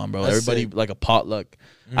really fun, bro. That's Everybody sick. like a potluck.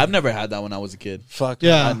 I've never had that when I was a kid. Fuck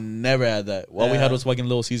Yeah. I never had that. All we had was fucking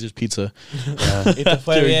Little Caesars pizza. Y te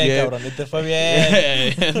fue bien, Yeah. cabrón. Y te fue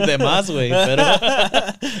bien. De más, güey.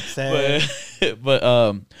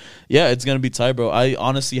 But yeah, it's gonna be tight, bro. I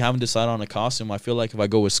honestly haven't decided on a costume. I feel like if I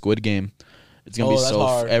go with Squid Game, it's gonna be that's so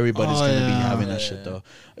hard. everybody's gonna be yeah. having that shit though.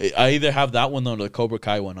 I either have that one or the Cobra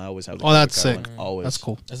Kai one. I always have. The Oh, Cobra that's Kai sick. one, always. That's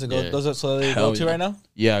cool. Does it go? Yeah. Those are so they Hell go to yeah. right now.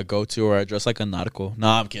 Yeah, go to or I dress like a nautical.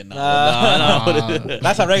 Nah, I'm kidding. Nah.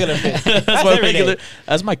 That's a regular fit. That's That's my every regular. day.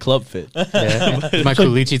 That's my club fit. Yeah. My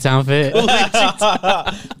Culichi town fit.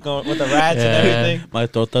 Going with the rats and everything. My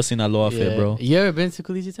Tota Sinaloa fit, bro. You ever been to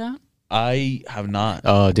Culichi town? I have not.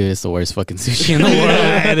 Oh, dude, it's the worst fucking sushi in the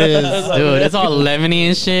world. It is. Dude, it's all lemony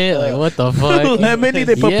and shit. Like, what the fuck? Lemony,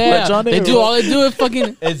 they put yeah, pledge on it, they or do. what? All they do is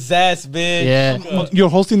fucking. It's zest, bitch. Yeah. You're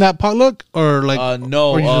hosting that potluck or like?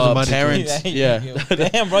 No, or you just invited to parents. Yeah.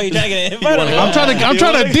 Damn, bro, you trying to get an invite? I'm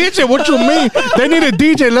trying to DJ. What you mean? They need a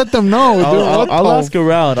DJ. Let them know, dude. I'll ask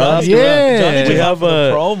around. I'll ask Yeah. around. We have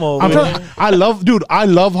a promo. I'm man. trying. I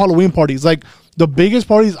love Halloween parties. Like the biggest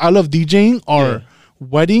parties I love DJing are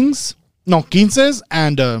weddings, no quinces,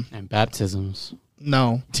 and And baptisms.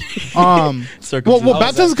 no. circumcision. Well,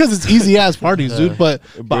 baptisms because it's easy ass parties, dude. But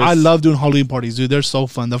I love doing Halloween parties, dude. They're so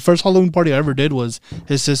fun. The first Halloween party I ever did was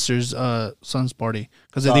his sister's son's party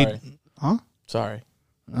because they Sorry. huh? Sorry.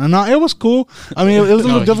 No, it was cool. I mean, it was a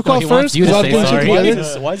little difficult he at wants first. you to because I was say getting shit sorry.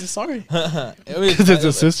 together. Why is it sorry? Because it's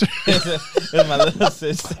a sister. It's my little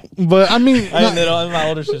sister. But I mean, I'm my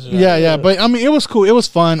older sister. yeah. But I mean, it was cool. It was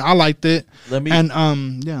fun. I liked it. Let me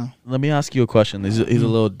And yeah. let me ask you a question. This is a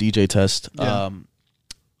little DJ test. Yeah.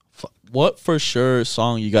 What for sure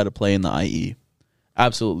song you got to play in the IE?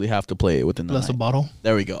 Absolutely have to play it within the That's a night. bottle.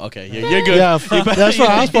 There we go. Okay, you're good. Yeah, that's for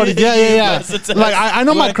house parties. Yeah. Like I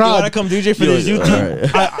know my You want to crowd. come DJ for these All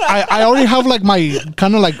YouTube? right. I already have like my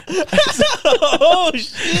kind of like Oh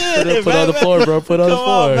shit! Put it on the floor, bro. Put it on the Come on,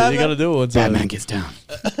 floor. Batman. You gotta do it one time. Batman gets down.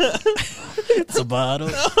 It's a bottle.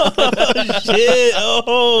 Shit!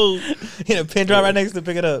 Oh, you know, pin drop right next to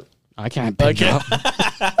pick it up. I can't pick up.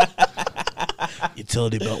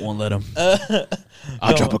 Utility belt won't let him.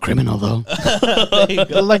 I'll drop a criminal though.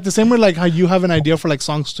 like the same way like how you have an idea for like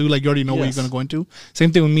songs too. Like you already know what you're gonna go into.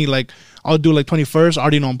 Same thing with me. Like I'll do like 21st. I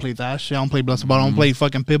already know I'm play that shit. I'm play Blessed Bottle. I'm play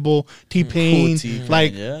fucking Pitbull, T-Pain, T-Pain,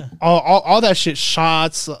 like yeah. all that shit.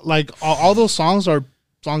 Shots. Like all those songs are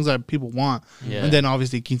songs that people want. Yeah. And then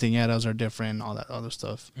obviously quinceañeras are different. All that other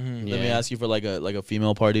stuff. Let me ask you for like a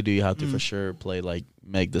female party. Do you have to for sure play like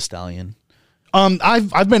Meg the Stallion?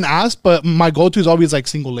 I've been asked, but my go-to is always like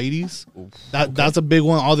single ladies. That's a big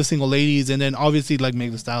one. All the single ladies, and then obviously like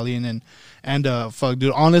Meg the Stallion and fuck,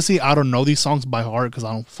 dude. Honestly, I don't know these songs by heart because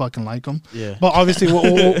I don't fucking like them. Yeah. But obviously,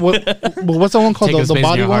 what's that one called? Take a The space in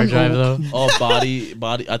body your one. hard drive, though. Oh, body.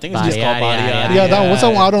 I think it's just Yeah, called body. yeah. Yeah, that one. What's that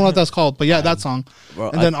one? I don't know what that's called, but yeah, that song.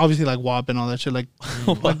 Bro, And then obviously like WAP and all that shit. Like,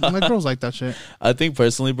 like girls like that shit. I think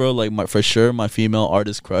personally, bro, like for sure, my female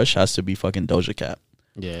artist crush has to be fucking Doja Cat.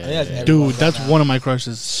 Yeah. Dude, that's one of my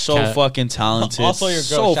crushes. So Cat. fucking talented. Also your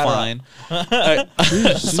girl, so shout out.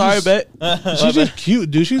 fine. Sorry, bet. She's just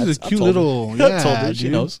cute, dude. She's a I cute told her. little. I Yeah, told her. She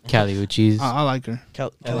dude. knows. Cali Uchis. I like her. I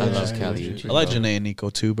love Cali Uchis. I like Janae and Nico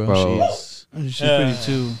too, bro. Bro. She's She's pretty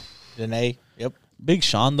too. Janae. Yep. Big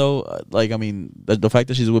Sean though. Like I mean, the fact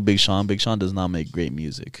that she's with Big Sean does not make great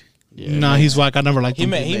music. Nah, he's whack. I never liked He him.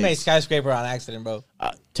 made skyscraper on accident, bro.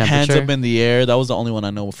 Hands Temperature? Up in the Air. That was the only one I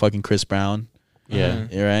know with fucking Chris Brown. Yeah.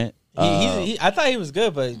 You're right. I thought he was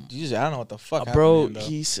good, but usually I don't know what the fuck. Bro, happened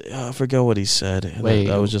to him, though. I forget what he said. Wait,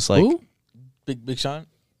 that was just like who? Big Sean.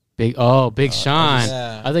 Big Sean.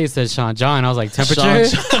 Yeah. I think it said Sean John. I was like, temperature?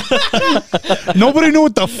 Nobody knew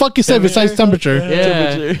what the fuck he said besides temperature.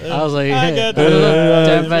 Yeah. I was like, hey, get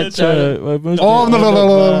temperature. Oh,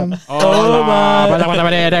 no.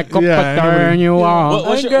 Turn you on.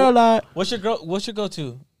 What's your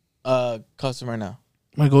go-to costume right now?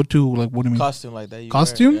 My go-to, like, what do you mean? Costume like that. You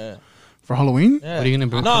Costume? wear? For Halloween? Yeah. What are you going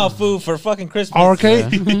to bring? No, food for fucking Christmas. Okay.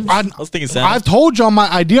 I was thinking Santa. I've told y'all my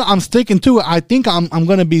idea. I'm sticking to it. I think I'm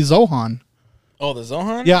gonna be Zohan. Oh, the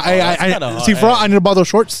Zohan? Yeah, that's kinda I hard. see. For I need to buy those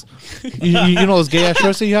shorts. you know those gay ass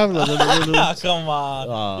shorts that you have. Come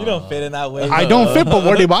on. You don't fit in that way. I don't fit, but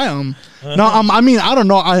where do you buy them? No, I mean, I don't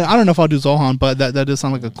know. I don't know if I'll do Zohan, but that does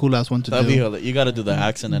sound like a cool ass one to That'd be do. hella- you got to do the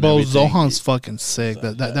accent and Bro, everything. Zohan's fucking sick.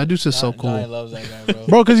 That dude's just so Johnny cool, loves that guy, bro.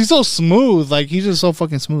 bro. Because he's so smooth. Like he's just so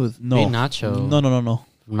fucking smooth. No. Be Nacho. No.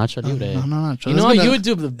 Nacho Libre. No. You know what? You would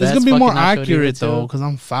do the best. It's gonna be more fucking Nacho Libre accurate too. though, because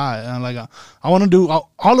I'm fat and like I want to do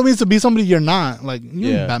Halloween to be somebody you're not. Like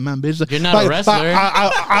you're Yeah. Batman, bitch. You're not Like, a wrestler.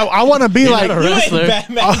 I want to be You're like. not a You ain't wrestler.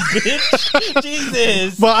 Batman, bitch.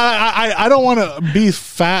 Jesus. But I don't want to be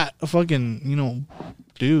fat, fucking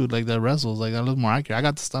dude like that wrestles. Like I look more accurate. I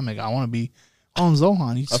got the stomach. I want to be on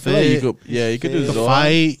Zohan. He's I feel like fit. you could do The Zohan.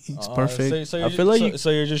 fight. It's perfect. So I you're, feel like so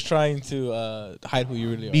you're just trying to hide who you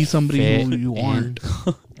really are. Be somebody Fit who you aren't.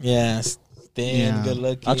 Yes. Thin, Yeah. good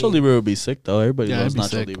looking. Nacho Libre would be sick though. Everybody Yeah, loves it'd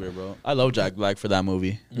be Nacho sick. Libre, bro. I love Jack Black for that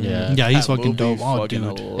movie. Yeah. Yeah, he's That fucking movie dope. Oh, fucking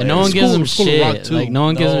dude. hilarious. And no one gives him School of Rock, shit. too. Like no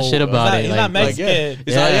one gives him shit about it. He's Like, not Mexican.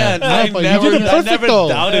 He's like, yeah, No, I but you never, did it I perfect, never though.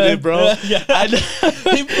 doubted it, bro. Yeah.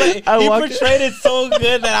 He I walk- portrayed it so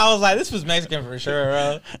good that I was like, this was Mexican for sure,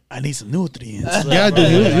 bro. I need some nutrients. Yeah, dude,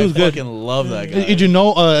 he was I good. fucking love that guy. Did you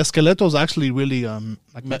know Esqueleto's actually really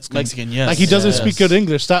like Mexican, yes. Like he doesn't Yes. speak good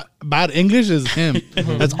English. That bad English is him.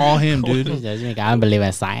 That's all him, dude. I believe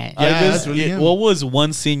it's science. I Yeah, guess- that's really him. what was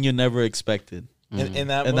one scene you never expected? In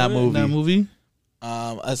that In that movie. movie. That movie.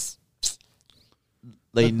 Us.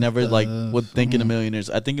 They never like would think in a million years.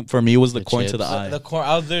 I think for me it was the corn to the chips. eye. The corn.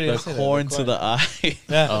 I was literally The gonna say that, corn to the eye.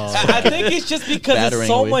 Yeah. Oh. I think it's just because Battering there's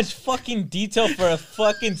so away. much fucking detail for a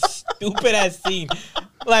fucking stupid ass scene.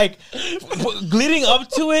 Like leading up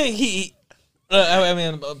to it,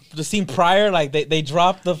 the scene prior, like they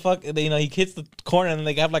drop the he hits the corn and then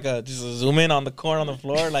they have like just a zoom in on the corn on the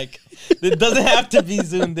floor. Like it doesn't have to be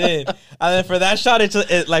zoomed in. And then for that shot, it's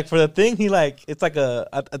like for the thing, it's like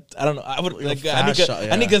I don't know. I would like fast shot,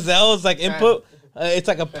 yeah. I need Gazelle's like input. It's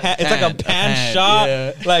like a pan shot,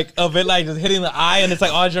 yeah. like of it like just hitting the eye, and it's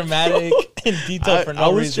like all dramatic and detailed for no I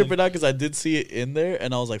was reason. tripping out because I did see it in there,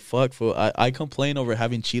 and I was like, "Fuck, fool!" I complain over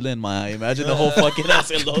having chile in my eye. Imagine the whole fucking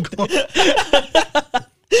ass elote.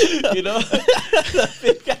 You know,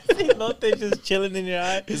 They're just chilling in your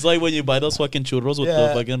eye. it's like when you buy those fucking churros with Yeah.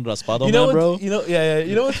 the fucking raspado, You know man, bro. what?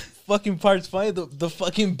 You know what? Fucking part's funny. The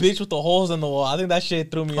fucking bitch with the holes in the wall. I think that shit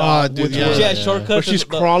threw me off. dude, She yeah. had shortcuts. Where she's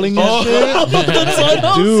the- crawling and Oh, shit.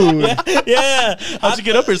 Dude. Yeah. How'd you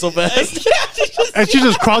get up here so fast? And she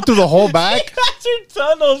just crawled through the whole back. That's your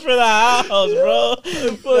tunnels for the house, bro.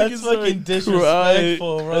 That's fucking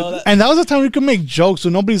disrespectful, bro. And that was the time we could make jokes, so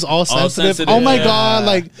nobody's all sensitive. sensitive, Oh my yeah. god,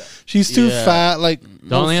 like she's too Yeah. fat. Like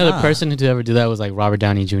The only other person to ever do that was like Robert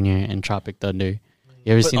Downey Jr. in Tropic Thunder.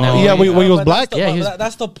 You ever seen that? yeah, movie? when he was But black. That's the, Yeah, but he was-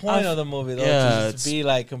 that's the point of the movie, though. Yeah, to it's- just be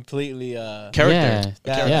like completely. Character.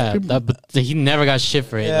 Yeah. But he never got shit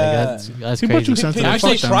for it. Yeah. Like that's People are crazy. too sensitive. People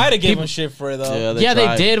actually Fuck them. try to give him shit for it, though. Yeah, They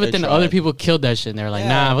tried. did, but then tried. other people killed that shit. And they were like,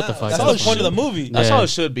 nah, what the fuck? That's the point of the movie. That's Yeah. how it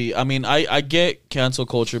should be. I mean, I get cancel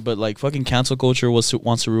culture, but like fucking cancel culture wants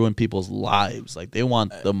to ruin people's lives. Like they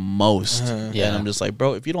want the most. Yeah. And I'm just like,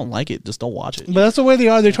 bro, if you don't like it, just don't watch it. But that's the way they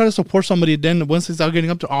are. They try to support somebody. Then once they start getting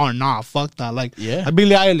up to, oh nah, fuck that. Like, Yeah.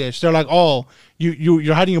 Billie Eilish, they're like, oh,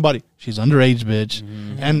 you're hiding your body. She's underage, bitch.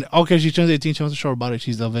 And okay, she turns 18. She wants to show her body.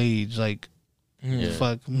 She's of age. Like,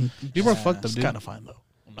 fuck. People are fucked up, It's dude. kind of fine though.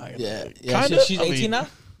 I'm not gonna Yeah, lie. yeah. Kinda, She's I 18 mean- now.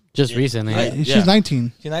 Just recently. Right. She's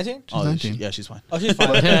 19. She's 19. Oh, 19. yeah, she's fine. Oh, she's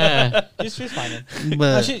fine. Yeah. she's fine. Then. No,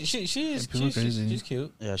 But she's people are crazy. she's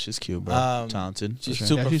cute. Yeah, she's cute, bro. Talented. She's for sure.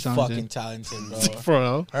 super Yeah, she's talented. fucking talented, bro. for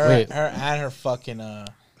real. Her Wait. and her fucking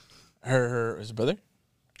her his brother.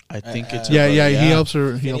 I think it's Yeah, her yeah, brother, he helps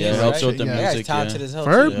her. He Yeah, helps Yeah, her. he helps her with the Yeah. Yeah, he's music. talented Yeah. as hell.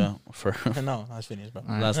 Verb? too. Yeah, for No, that's finished, bro.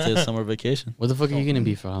 last day of summer vacation. What the fuck are you gonna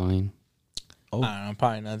be for Halloween? I don't know,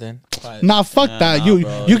 probably nothing. Probably. Nah, fuck Nah, that. nah, You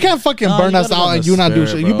bro. you can't fucking Nah, burn you us gotta go out on and the you not do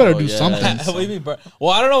spirit, shit. You better bro. do Yeah. something. What do you mean, bro?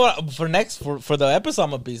 Well, I don't know what for next for the episode I'm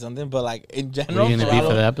gonna be something, but like in What general, are you gonna for be for the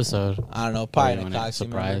Halloween, episode? I don't know. Or Probably you in a want a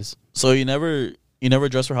costume. surprise. So you never You never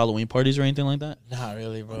dress for Halloween parties or anything like that? Not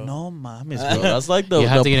really, bro. No, mames, bro. That's like the You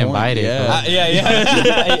have the to get point. invited, Yeah.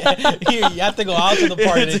 Yeah. You have to go out to the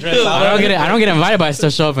party to dress out. I don't get invited, but I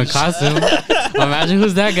still show up in costume. Imagine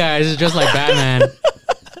who's that guy? He's just dressed like Batman.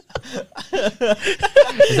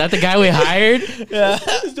 Is that the guy we hired? Yeah.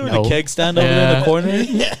 He's doing No. a keg stand over there in the corner.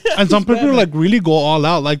 And some people like really go all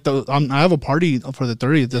out. Like I have a party for the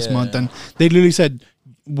 30th this month, and they literally said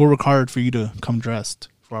we're required for you to come dressed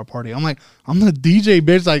for our party. I'm like, I'm the DJ,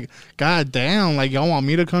 bitch. Like, god damn, like y'all want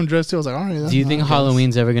me to come dressed too? I was like, all right. Do you think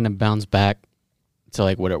Halloween's ever gonna bounce back to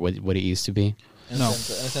like what it used to be? No. In a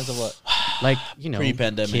sense of what? Like, you know,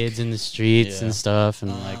 Pre-pandemic. kids in the streets and stuff,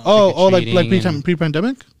 and like like and-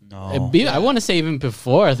 pre-pandemic? No. I want to say even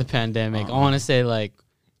before the pandemic. I want to say like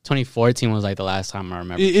 2014 was like the last time I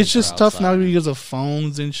remember. It's kids just were tough now outside. because of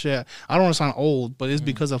phones and shit. I don't want to sound old, but it's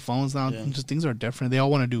because of phones now. Yeah. Just things are different. They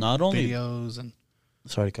all want to do Not only- videos and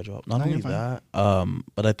Sorry to cut you off. Not No, only you're fine. that,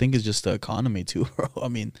 but I think it's just the economy too, bro. I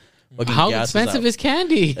mean, fucking How gas expensive up. is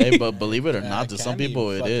candy? Hey, but believe it or Yeah, not, to some candy people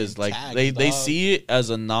it fucking is. Like tax, they dog. see it as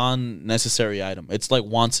a non-necessary item. It's like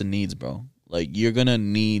wants and needs, bro. Like you're gonna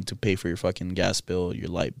need to pay for your fucking gas bill, your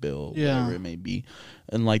light bill, Yeah. whatever it may be.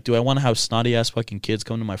 And like, do I want to have snotty ass fucking kids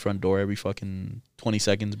come to my front door every fucking 20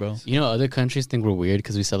 seconds, bro? You know, other countries think we're weird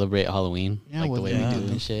because we celebrate Halloween, Yeah, like well, the way yeah. we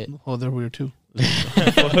do and shit. oh, they're weird too.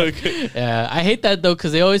 Yeah, I hate that though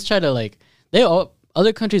because they always try to like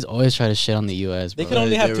other countries always try to shit on the U.S. They Bro. can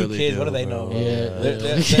only have They two really kids. do, What do they bro. know?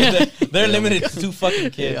 Yeah. They're limited to 2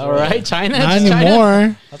 fucking kids. All bro. right, China. Not Just China.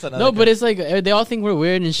 anymore. That's another No, but it's like they all think we're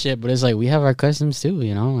weird and shit. But it's like we have our customs too.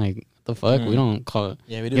 You know, like the fuck we don't call.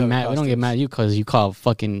 Yeah, we do Get have mad. We don't get costumes. mad at you because you call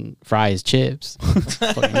fucking fries chips.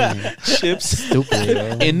 Fucking Chips stupid.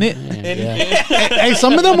 Bro. in it. Yeah. Hey,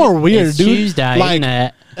 some of them are weird, It's dude. Tuesday, Like, isn't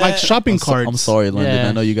it? like shopping carts. I'm sorry, London. Yeah.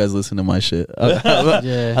 I know you guys listen to my shit.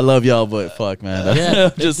 Yeah. I love y'all, but fuck, man. Yeah.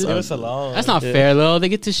 Just Leave us alone. That's not fair though. They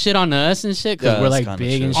get to shit on us and shit because Yeah, we're that's like kinda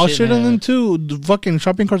big true. and I'll shit. shit on man. them too. The fucking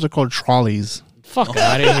shopping carts are called trolleys. Fuck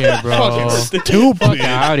out of here, bro. Stupid. Fuck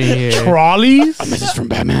out of here. Trolleys? This is from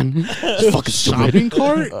Batman. Fucking Shopping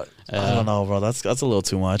cart? I don't know, bro. That's a little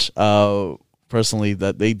too much. Personally,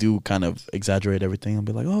 that they do kind of exaggerate everything and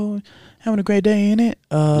be like, "Oh, having a great day, ain't it?"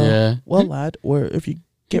 Yeah. Well, lad, or if you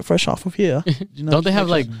get fresh off of here, you know, Don't they have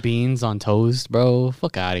just- like beans on toast, bro?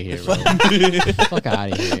 Fuck out of here, bro. Fuck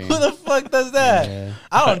out of here. Who the fuck does that? Yeah.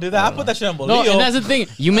 I don't do that. I put that shit on Bolillo. No, and that's the thing.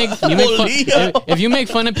 You make fun, if you make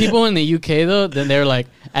fun of people in the UK though, then they're like,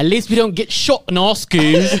 at least we don't get shot in our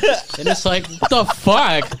schools. And it's like, what the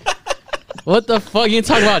fuck? What the fuck? You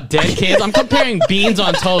talking about dead kids? I'm comparing beans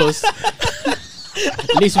on toast.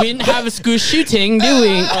 At least we didn't have a school shooting, do we?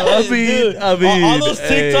 I mean, all those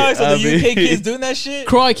TikToks hey, of the UK kids doing that shit.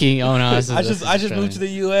 Crikey! Oh no, I just moved to the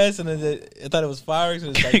US and then I thought it was fireworks.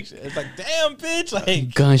 And it's like damn bitch,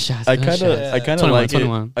 like gunshots. I kind gunshots. of, I kind of 21, like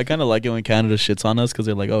 21. it. I kind of like it when Canada shits on us because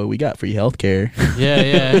they're like, "Oh, we got free healthcare," Yeah,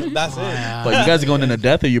 yeah. that's it. but you guys are going into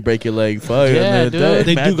death if you break your leg. Fuck, Yeah, dude.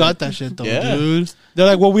 They do got that shit though, Yeah. dude. They're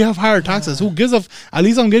like, well, we have higher taxes. Who gives a? At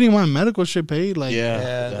least I'm getting my medical shit paid. Like, Yeah,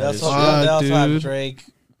 Yeah, they that also, is- they also have dude. Drake.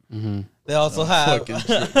 Mhm. They also have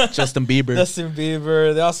Justin Bieber. Justin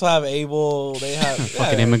Bieber. They also have Abel. They have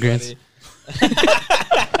Fucking immigrants.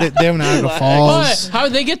 they have Niagara What? Falls. How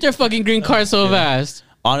would they get their fucking green card so fast?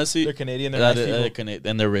 Honestly, They're Canadian. They're nice people.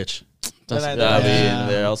 and they're rich. That's- They're I nice. mean, Yeah.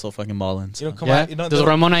 they're also fucking ballin'. You don't come Yeah. out. You know, Does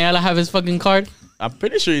Ramon Ayala have his fucking card? I'm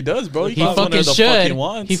pretty sure he does, bro. He finds one fucking of the should. fucking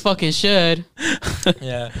ones. He fucking should.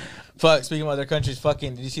 yeah. Fuck. Speaking of other countries,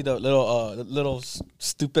 fucking. Did you see the little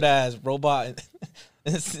stupid ass robot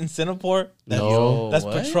in Singapore? No. That's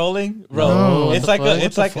what? patrolling, bro. No. It's What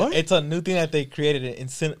like the fuck? it's a new thing that they created in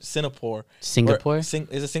Singapore? Singapore. Is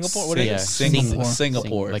it Singapore? What is Yeah. it? Singapore. Sing,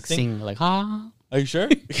 Singapore. like sing, like ha. Are you sure?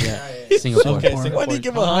 Yeah, Singapore. Okay, Singapore. Why do you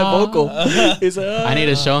give a high vocal? He's like, I need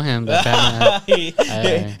to show him that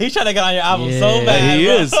Batman. He's trying to get on your album Yeah. so bad. He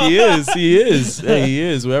bro. is. He is. He is. Hey, he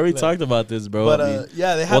is. We already talked about this, bro. But I mean,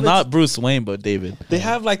 yeah, they have well, not Bruce Wayne, but David. they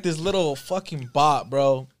have like this little fucking bot,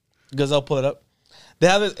 bro. Because I'll pull it up. They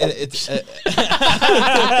have it. It's he's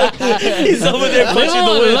over there Leave punching him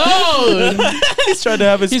the wind. alone. He's trying to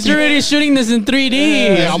have his. He's already shooting this in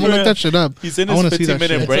 3D. Yeah, I'm gonna look that shit up. He's in I his want to see that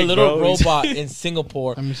 15-minute shit. break. It's a little bro. robot in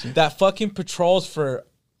Singapore Let me see. that fucking patrols for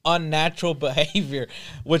unnatural behavior,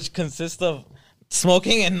 which consists of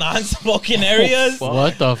smoking and non-smoking areas.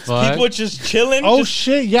 What the fuck? People just chilling. Oh just,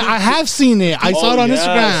 shit! Yeah, I have seen it. I saw it on yeah,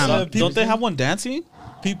 Instagram. son. Don't they have one dancing?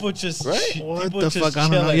 people just Right? What people the just fuck? I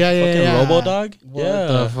don't know. chilling. Yeah, yeah, Fucking yeah. Robo Dog. What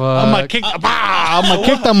the fuck? I'm gonna kick. I'm gonna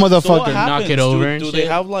kick that So what motherfucker. happens? Knock it over and Do shit? they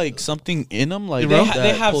have like something in them? Like They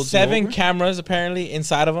that have pulls you 7 over? cameras apparently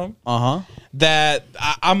inside of them, Uh-huh. that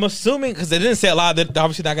I'm assuming, because they didn't say a lot, they're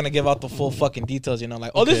obviously not gonna give out the full fucking details. You know,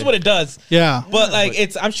 like, oh, this is what it does. Yeah. But like,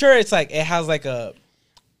 I'm sure it's like it has like a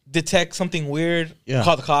detect something weird. Yeah.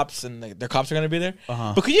 Call the cops, and like, their cops are gonna be there.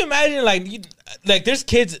 Uh-huh. But could you imagine like there's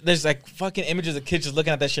kids, there's like fucking images of kids just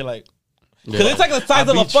looking at that shit like. Because it's like the size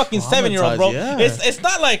of a fucking 7-year-old, bro. Yeah. It's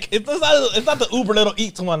not like it's not the Uber Little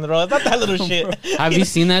Eats one, bro. It's not that little shit. Have you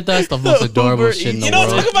seen that? That's the most adorable Uber shit in Eats. the You know what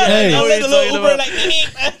I'm world. talking about? Hey. Like, the little Uber, about. like,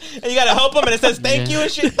 and you gotta help them, and it says thank you and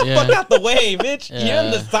shit. Get the fuck out the way, bitch. You're on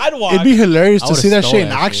the sidewalk. It'd be hilarious I to would've see that stole shit in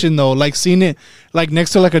that action though. Like seeing it like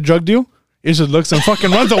next to like a drug deal. It just looks and fucking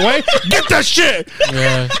runs away. Get that shit.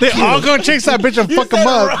 Yeah. They all gonna chase that bitch and fuck him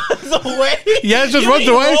up. runs away. Yeah, it just You runs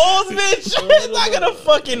mean away. rolls, bitch. It's not gonna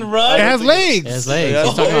fucking run. It has legs. His legs. Yeah.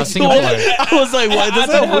 He's talking about I Singapore. was like, what? Does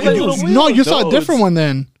I that thought have it little No, you saw a goats. different one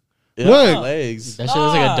then. Yeah, Look. legs. That shit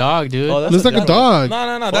looks like a dog, dude. Oh, that's Looks like a dog.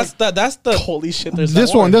 No. That's the Holy shit! There's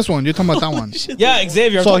This that one. You're talking about that one. yeah,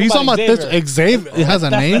 Xavier. I'm So he's talking about Xavier. this Xavier. It has a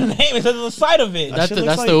That's the name. name. It says on the side of it. That's Shit the-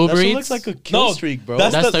 looks that's the Uber that shit Eats? looks like a kill No, streak, bro.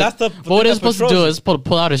 that's- That's the but what are they supposed to do? patrol. Is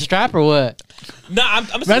pull out a strap or what? Nah,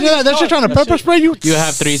 I'm Imagine that shit trying to pepper spray you. You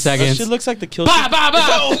have 3 that seconds. shit looks like the kill Bah, streak. bah,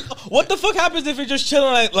 bah. So, what the fuck happens if you're just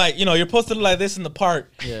chilling like you know you're posted like this in the park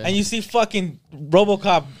Yeah. and you see fucking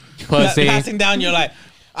RoboCop Pussy. passing down? You're like,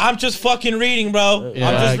 I'm just fucking reading, bro. Yeah,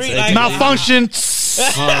 I'm just reading. Like, Malfunction.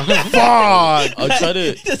 Fuck. I'll try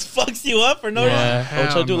to. He just fucks you up for no reason. Yeah.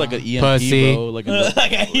 I'll try to do like an EMP, Pussy. bro. Like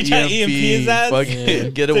Like he tried to EMP his ass.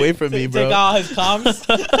 Fucking get away from me, Take bro. all his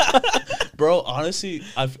comms. Bro, honestly,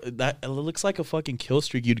 it looks like a fucking kill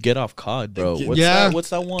streak you'd get off COD, bro. What's Yeah. that? What's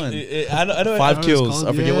that one? I don't 5 it's kills. called,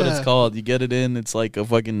 I forget what yeah. it's called. You get it in. It's like a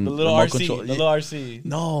fucking the little remote RC. control. The little RC.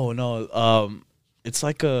 No. It's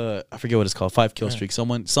like I forget what it's called. 5 kill streak.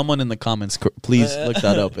 Someone in the comments, please look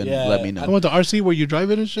that up and Yeah. let me I know. went to RC where you drive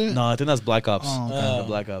it and shit. No, I think that's Black Ops. Oh, okay. The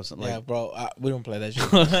Black Ops. Like, Yeah, bro. We don't play that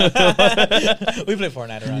shit. We play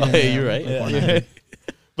Fortnite around. oh, here. hey, you're right. Yeah.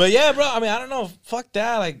 But yeah, bro. I mean, I don't know. Fuck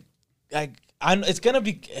that. Like, it's gonna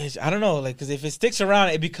be. I don't know. Like, because if it sticks around,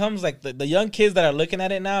 it becomes like the young kids that are looking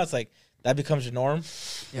at it now. It's like that becomes your norm.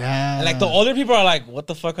 Yeah. And like the older people are like, what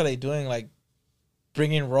the fuck are they doing? Like,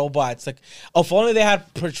 bringing robots. Like, oh, if only they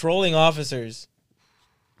had patrolling officers.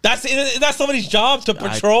 That's somebody's job to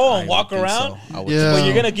patrol and walk around. So. I would Yeah. But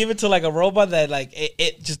you're gonna give it to like a robot that like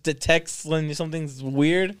it just detects when something's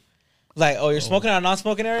weird. Like, oh, you're smoking in a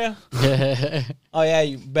non-smoking area. Yeah. Oh yeah,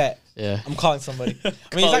 you bet. Yeah. I'm calling somebody. I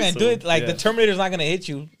mean, he's not gonna do it. Like the Terminator's not gonna hit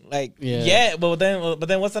you. Like, Yeah. but then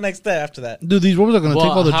what's the next step after that? Dude, these robots are gonna take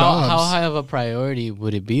all the how jobs. high of a priority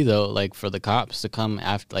would it be though? Like for the cops to come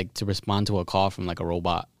after, like to respond to a call from like a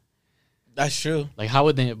robot? That's true. Like how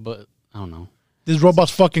would they? But I don't know. This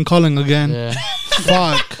robot's fucking calling again. Yeah.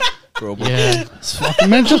 Fuck. Yeah. Fucking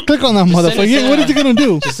man, just click on that send it motherfucker. to What is he gonna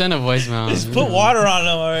do? Just send a voicemail. Just put water on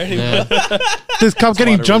them already. Yeah. This cop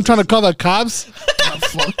getting jumped trying to call the cops. Fuck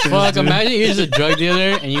this, Fuck, dude. imagine you're just a drug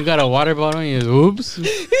dealer and you got a water bottle and you just, oops.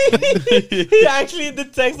 He actually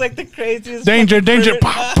detects like the craziest Danger, fucking danger.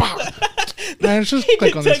 criminal- Pop, pop. Man, just He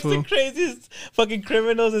click on this detects the fool. craziest fucking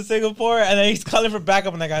criminals in Singapore, and then he's calling for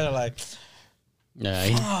backup, and the guys are like,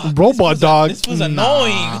 Yeah. Robot dog. "This was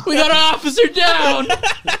annoying." We got an officer down.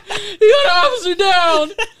 We got an officer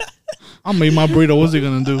down. I'll make my burrito. What's he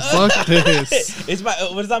gonna do? Fuck this. It's my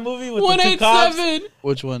what is that movie with the two cops? 187.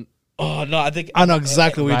 Which one? Oh no, I think I know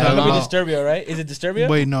exactly what you're Right talking along. about. Disturbia, right? Is it Disturbia?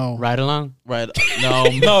 Wait, no. Ride along. Right. No.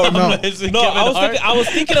 No, No. I was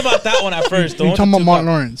thinking about that one at first. The You're one talking with about two Martin cops.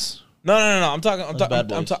 Lawrence. No. I'm Bad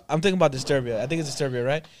Boys. thinking about Disturbia. I think it's Disturbia,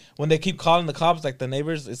 right? When they keep calling the cops, like the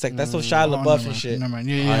neighbors, it's like that's so Shia LaBeouf and shit. Never mind.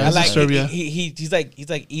 Yeah, And that's like Disturbia. he's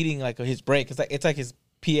like eating like his break. It's like his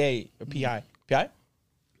PA or PI. PI?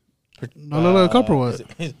 No, cop or what?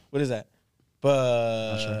 What is that?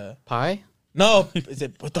 But Pie? no, is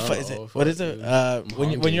it what the fuck is it? What is it?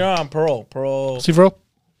 When you're on parole, See, bro?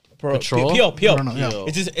 Patrol? PO. I don't know. Yeah.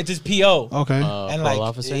 It's his PO. Okay. And parole like,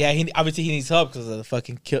 officer? yeah, he obviously he needs help because of the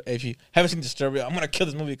fucking kill. If you haven't seen Disturbia, I'm gonna kill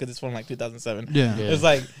this movie because it's from like 2007. Yeah. Yeah. It's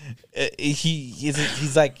like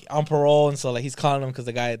he's like on parole, and so like he's calling him because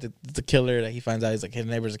the guy, the killer, that he finds out he's like his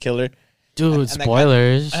neighbor's a killer. Dude, And that guy-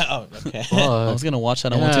 spoilers. Oh, okay. I Fuck. was gonna watch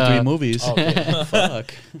that on Yeah. 123 movies. Okay.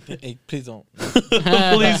 Fuck. Hey, please don't.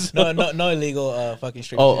 Please. No illegal fucking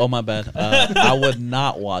stream. Oh, my bad. I would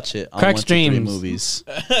not watch it on Crack 123 streams. movies.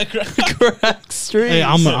 Crack streams. Hey,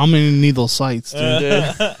 I'm gonna need those sites, dude.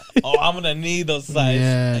 Oh, I'm gonna need those sites.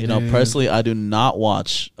 Yeah. You know, dude. personally, I do not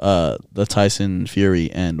watch the Tyson Fury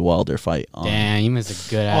and Wilder fight. Damn, you missed a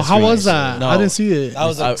good Oh, ass. how stream. was that? No. I didn't see it. That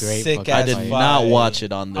was a I- sick great ass I did fight. not watch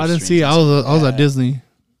it on. I didn't see it. I was at Disney.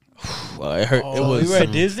 I heard it Oh, was. we were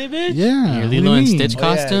at Disney, bitch. Yeah. Your what do you Lilo and mean? Stitch Oh,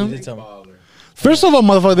 yeah, costume? you did tell me. First of all,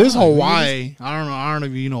 motherfucker, this is Hawaii. I don't know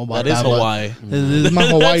if you know about That is that. but Hawaii. This is my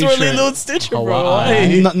Hawaii That's where shirt. Lilo and Stitch are from. Hawaii.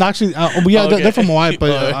 Hawaii. Not actually, but yeah, Okay. they're from Hawaii,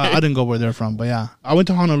 but I didn't go where they're from. But yeah, I went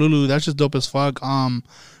to Honolulu. That's just dope as fuck.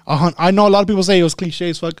 I know a lot of people say it was cliche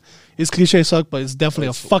as fuck. It's cliche as fuck, but it's definitely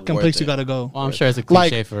It's a fucking worth place it. you gotta go. Well, I'm sure it's a Like-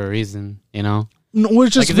 cliche for a reason, you know? No, it's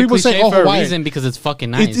Like, just it's a people say, cliche "Oh, for a Hawaii." reason because it's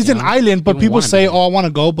fucking nice. It's you an know? island, but people wanna say, be there. "Oh, I want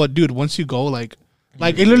to go," but dude, once you go, like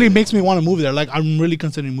it literally makes me want to move there. Like I'm really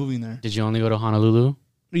considering moving there. Did you only go to Honolulu?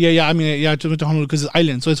 Yeah. I mean, yeah, I just went to Honolulu because it's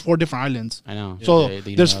island, so it's 4 different islands. I know. So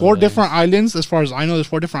They there's know 4 the- different islands, as far as I know. There's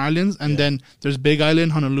 4 different islands, and then there's Big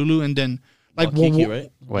Island, Honolulu, and then like Waikiki,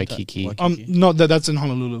 right? Waikiki. no, that's in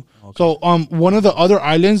Honolulu. So one of the other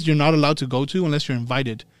islands you're not allowed to go to unless you're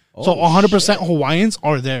invited. So 100% Hawaiians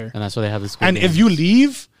are there, And that's why they have the school. and if you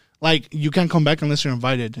leave, like you can't come back unless you're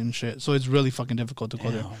invited and shit. So it's really fucking difficult to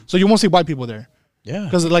go there. So you won't see white people there. Yeah.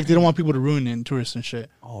 Because like they don't want people to ruin it and tourists and shit.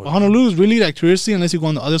 But Honolulu is really like touristy unless you go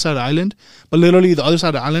on the other side of the island. But literally the other side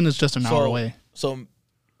of the island is just an hour away. So,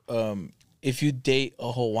 if you date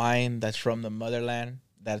a Hawaiian that's from the motherland,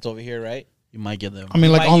 that's over here, right? You might get them. I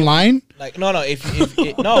mean, like Why you- online. Like, no,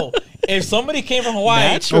 if somebody came from Hawaii,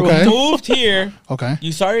 Natural. Okay. moved here, Okay,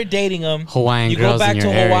 you started dating them, Hawaiian you girls go back in to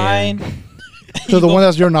your area. Hawaiian, so the one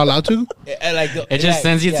that you're not allowed to. It just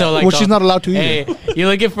sends you to like. Well, she's not allowed to Hey, either. you're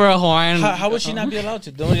looking for a Hawaiian. How would she not be allowed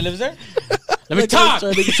to? Nobody lives there. Let me talk.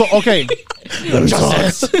 So okay,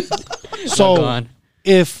 Justice. Go so on.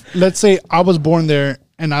 if let's say I was born there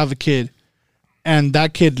and I have a kid, and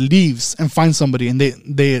that kid leaves and finds somebody, and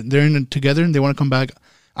they're in it together and they want to come back,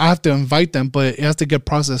 I have to invite them, but it has to get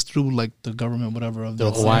processed through like the government, whatever of the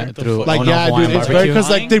Hawaiian, through Like on a yeah, Hawaiian dude, it's very barbecue. because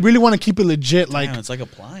like they really want to keep it legit. Like Damn, it's like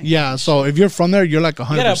applying. yeah, so if you're from there, you're like You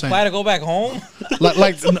gotta apply 100%. to go back home.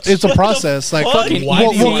 Like it's a process. Like Fucking Why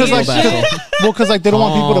do you well, wanna because go like back home? because they don't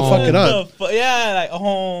want people to fuck it up. Yeah, like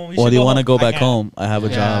home. Well, do you want to go back home? I have a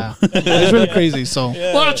Yeah, job. it's really crazy. So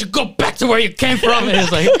Why don't you go back to where you came from? And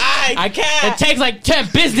it's like I can't. It takes like 10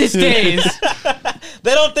 business days.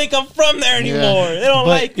 They don't think I'm from there anymore. They don't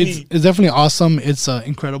but like it's me. it's definitely awesome. It's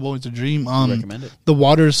incredible. It's a dream. Recommend it. The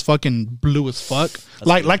water's fucking blue as fuck.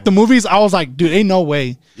 Like the movies, I was like, dude, ain't no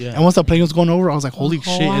way. Yeah. And once the plane was going over, I was like, holy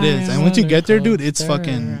shit, it is. And once you get there, dude, it's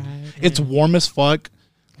fucking, it's warm as fuck.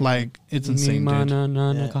 Like it's insane, dude.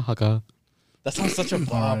 That sounds such a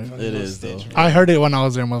bop. It is, though. I heard it when I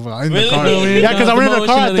was there, motherfucker. In the Really? car. Yeah, because I rented a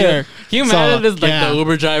car out there. Can you So, imagine this? Like yeah. the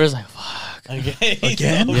Uber driver's like, fuck.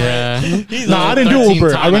 Again? Yeah. No, I didn't do 13th Uber.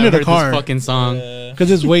 I time rented a heard car. This fucking song.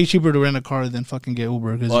 Because it's way cheaper to rent a car than fucking get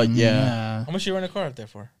Uber. Cause, Well, yeah. How much you rent a car out there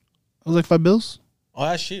for? It was like $5. Oh,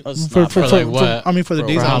 that's cheap. That's For not bad. like what? I mean, for the For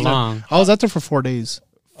days For I how was there. long? I was out there for 4 days.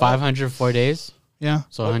 504 days. Yeah.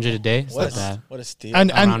 So 100 a day. It's not bad. What a steal.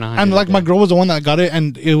 And Around 100 like a my day. girl was the one that got it,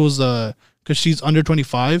 and it was because she's under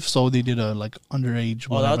 25, so they did a like underage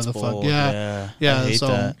Oh, whatever that's the fuck. bold. Yeah, I hate so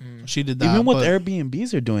that. she did that. Even with but-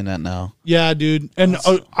 Airbnbs are doing that now. yeah, dude, and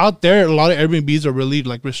out there, a lot of Airbnbs are really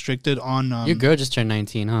like restricted on Your girl just turned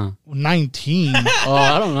 19, huh? 19. Oh,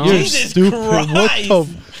 I don't know. You're Jesus stupid. Christ. What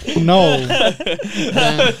the? No,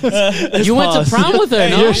 You went to prom with her,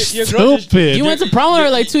 no? you're your girl just- stupid. You went to prom with her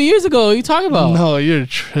like 2 years ago. What are you talking about? No, you're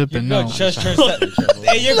tripping. Your girl No, just turned.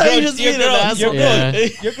 Hey, your Like, girl, you just your being an girl,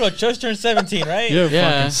 asshole. your girl just turned 17, right? you're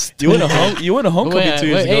Yeah. fucking. You went to homecoming Wait, 2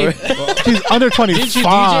 years wait, ago, hey, right? She's under Did you DJ her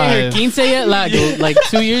 25. quince yet? Like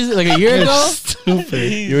 2 years, like a year ago?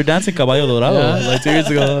 Stupid. You were dancing Caballo Dorado Yeah. like 2 years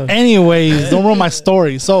ago. Anyways, don't ruin my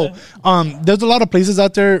story. So, there's a lot of places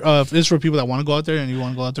out there. It's for people that want to go out there and you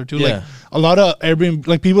want to go out there too. Yeah. Like a lot of Airbnb,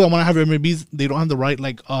 like people that want to have Airbnbs, they don't have the right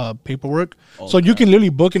like paperwork. So you can literally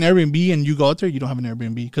book an Airbnb and you go out there, you don't have an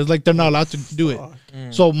Airbnb because like they're not allowed to do it.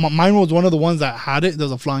 So mine was one of the ones that had it.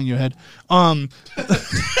 There's a fly in your head.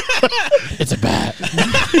 It's a bat.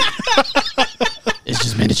 It's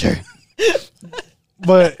just miniature.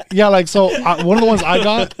 But yeah, like so one of the ones I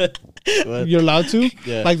got, you're allowed to.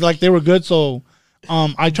 Yeah. Like they were good. So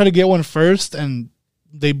I tried to get one first and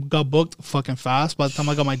they got booked fucking fast by the time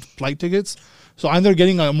I got my flight tickets. So I ended up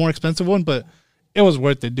getting a more expensive one, but it was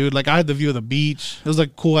worth it, dude. Like I had the view of the beach. It was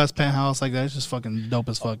like cool ass penthouse like that. It's just fucking dope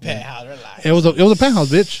as fuck. dude. Penthouse, relax. It was a penthouse,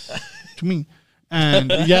 bitch, to me. And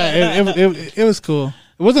yeah, it was cool.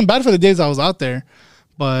 It wasn't bad for the days I was out there.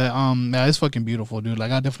 But yeah, it's fucking beautiful, dude.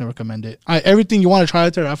 Like I definitely recommend it. Everything you want to try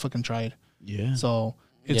out there, I fucking tried. Yeah. So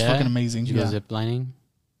it's Yeah? fucking amazing. Did you Yeah. go ziplining?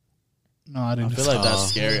 No, I didn't. I feel like that's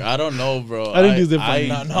scary. I don't know, bro. I didn't do zip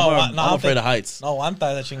lining. I'm afraid of heights. No aguanta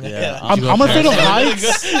esa chingadera. Yeah. I'm afraid of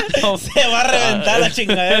heights. No, se va a reventar la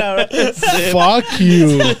chingadera, bro. Fuck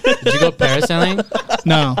you. Did you go parasailing?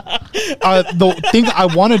 No. The thing I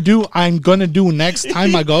want to do, I'm gonna do next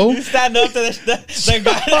time I go. You stand up to the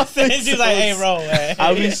guy that says, he's like, hey, bro. Hey.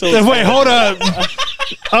 I'll be so. Wait, hold up.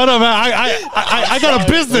 Hold up, man. I got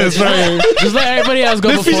a business right here. Just let everybody else go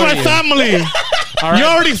This before feeds my you. family. All right. You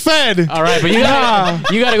already fed. All right, but you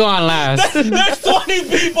gotta go on last. There's 20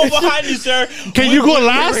 people behind you, sir. Can you go We're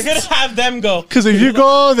last? going to have them go. Because if you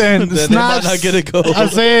go, then it's they might not get to go. I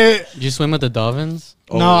say Did you swim with the dolphins?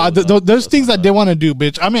 no. There's things that they want to do,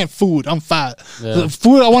 bitch. I mean, food. I'm fat. Yeah. The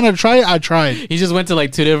food I want to try, I tried. He just went to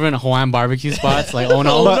like 2 different Hawaiian barbecue spots. Like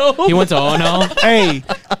Ono. He went to Ono. Hey,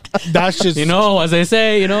 that's just You know, as they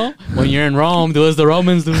say, when you're in Rome, do as the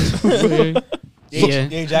Romans do. You Yeah.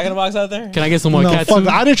 ain't Jack in the Box out there? Can I get some more no. katsu? Fuck,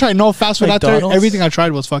 I didn't try no fast food out there. McDonald's? Everything I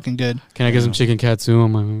tried was fucking good. Can I get some chicken katsu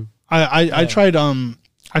on my? I tried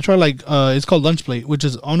like it's called lunch plate, which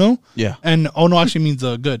is Ono. Yeah. And Ono actually means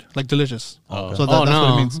good, like delicious. Oh. So Oh, that's no.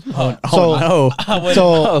 what it means. Oh no. I wouldn't-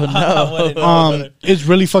 So I wouldn't know. it's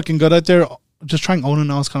really fucking good out there. Just trying Ono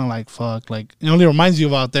now is kind of like fuck. Like it only reminds you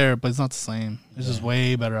of out there, but it's not the same. It's just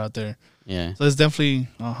way better out there. Yeah. So it's definitely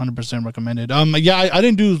 100% recommended. Yeah, I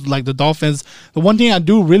didn't do like the dolphins. The one thing I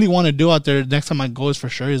do really want to do out there next time I go is for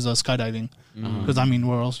sure is skydiving. Because I mean,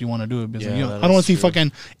 where else you want to do it? Because, Yeah, you know, that I don't want is to see true.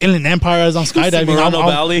 fucking Inland Empires on skydiving. Moreno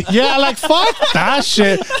Valley. Yeah, like fuck that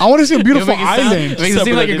shit. I want to see a beautiful island. Makes it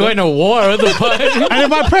seem like you're going to war. What the fuck? And if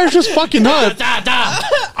my parents just fucking up,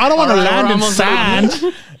 I don't want to All right, land we're in almost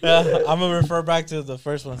sand. I'm going to refer back to the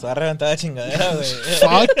first one. So I reventar la chingadera, güey.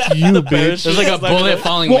 Fuck you, bitch. There's like a bullet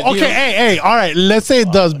falling Well, with okay, you. hey, all right. Let's say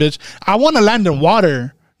it does, bitch. I want to land in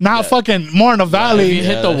water, not fucking Moreno If Valley. you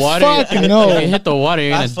hit the water, Fucking no. if you hit the water,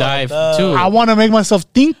 you're gonna That's dive fucked up. too. I want to make myself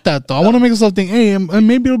think that though. I want to make myself think, hey,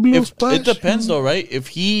 maybe it'll be a little If, splash. it depends though, right? If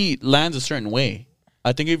he lands a certain way,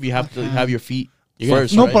 I think if you have to have your feet You're gonna-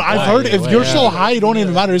 first. No, right? but I've Why? heard if you're so Yeah. high, it don't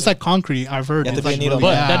even matter. It's like concrete. I've heard. You have It's to be like a needle. really-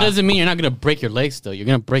 But yeah. that doesn't mean you're not gonna break your legs though. You're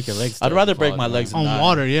gonna break your legs. I'd still rather if you break fall my in legs the on than that.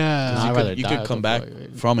 water. Yeah. I'd You rather could, you die could come before back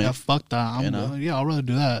you- from it. Yeah, fuck that. You know? Yeah, I'd rather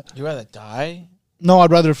do that. You rather die? No,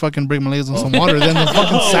 I'd rather fucking break my legs on some water than the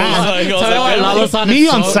fucking sand. Tell me why Lalo sounded Me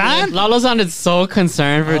on so- sand? Lalo sounded so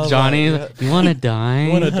concerned for was Johnny. like, You want to die?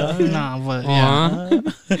 Nah, but yeah.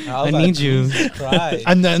 Aw. I need you. Jesus Christ.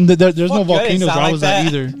 And then there's no Fuck, you didn't volcanoes sound where I like was at that.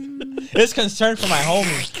 either. It's concern for my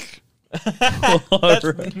homie.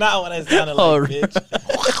 That's not what I sounded like,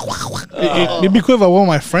 bitch. It'd be cool if I went with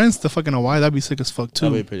my friends to fucking Hawaii. That'd be sick as fuck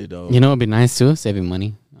That'd be too. pretty dope. You know, it'd be nice too, saving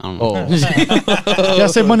money. I don't know. Oh. Yeah,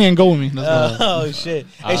 save money and go with me. Let's go. Oh shit!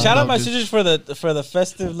 Hey, shout out my sisters for the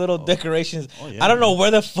festive little decorations. I don't know where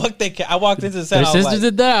the fuck they. I walked into the set. Their I was sisters like,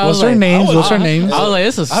 did that. I What's was her like, names? was- What's her names? I was like,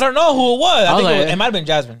 this is. I don't know who it was. I I was think like- it might have been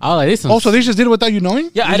Jasmine. I was like, this. Oh, so they just did it without you knowing?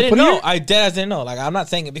 Yeah, They I just didn't put it know. here? I dead as didn't know. Like I'm not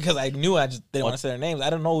saying it because I knew. I just didn't want to say their names. I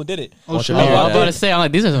don't know who did it. Oh, shit. I was about to say, I'm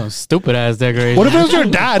like, these are some stupid ass decorations. What if it was your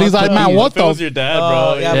dad? He's like, man, what the? your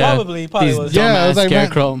dad, Yeah, Yeah. probably These was. Yeah, dumbass I was like, man-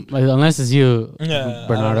 scarecrow, like, unless it's you, Yeah,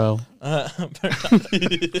 Bernardo,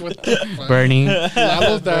 Bernie. Bernie.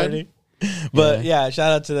 Lalo's dad. But yeah,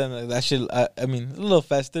 shout out to them. That shit. I mean, it's a little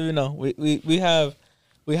festive. You know, we have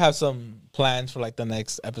some plans for like the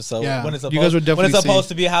next episode. Yeah, when it's you supposed, guys would when definitely it's supposed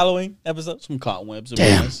see. to be a Halloween episode. Some cotton webs.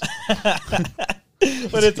 Damn.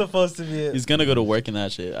 When it's supposed to be. He's gonna go to work in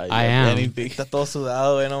that shit. I am. Anything. Está todo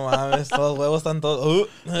sudado, güey, no mames. Todos los huevos están todos.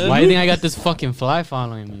 Why do you think I got this fucking fly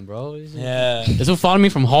following me, bro? Yeah. This will follow me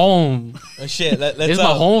from home. Oh, shit. Let's This is my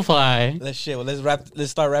home fly. Let's shit. Well,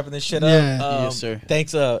 let's start wrapping this shit up. Yeah. Yes, sir.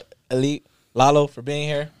 Thanks, Elite Lalo, for being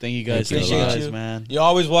here. Thank you guys so Appreciate much, you. man. You're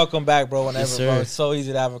always welcome back, bro. Whenever, Yes, sir. bro. It's so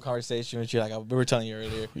easy to have a conversation with you. Like we were telling you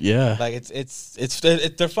earlier. Yeah. Like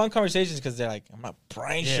they're fun conversations because they're like, I'm not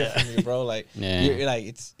prying shit from you, bro. Like Yeah. you're like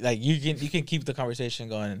it's like you can keep the conversation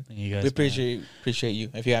going. Thank you guys, We appreciate you.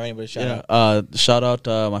 If you have anybody to shout Yeah. out, Shout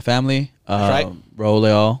out my family. That's right. Raul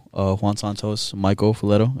Leal, Juan Santos, Michael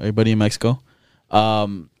Fileto, everybody in Mexico.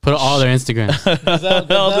 Put all their Instagrams.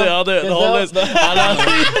 All the whole list.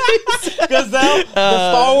 Gazelle, the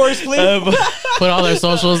Star Wars fleet. Put all their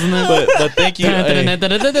socials in there. But thank you. Hey,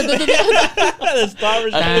 The Star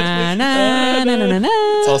Wars fleet.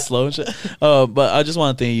 it's all slow and shit. But I just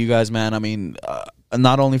want to thank you guys, man. I mean,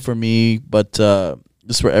 not only for me, but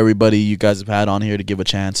just for everybody you guys have had on here to give a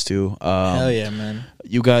chance to. Hell yeah, man.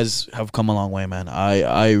 You guys have come a long way, man.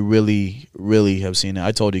 I really, really have seen it.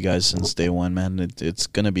 I told you guys since day one, man. It's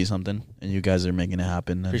gonna be something, and you guys are making it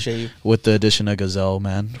happen. And Appreciate you. with the addition of Gazelle,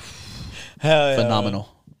 man. Hell yeah. Phenomenal.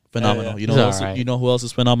 Yeah. You know He's who else, alright. you know who else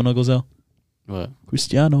is phenomenal, Gazelle? What?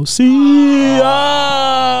 Cristiano. See.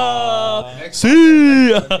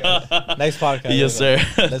 See. Next podcast. Yes, sir.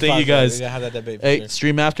 Thank you guys. We're gonna have that debate. Hey,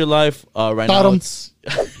 Stream Afterlife. Right Got now him. it's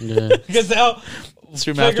Yeah. Gazelle,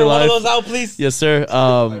 Stream figure one of Afterlife. those out, please. Yes, sir.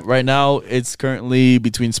 Right now it's currently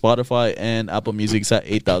between Spotify and Apple Music. It's at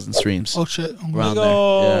 8,000 streams. Oh shit. Around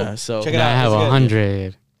go. there. Yeah. So Check it I out. have It's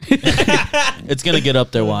good. 100. it's gonna get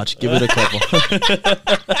up there. Watch. Give it a couple.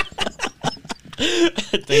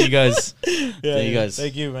 Thank you guys. Thank you guys.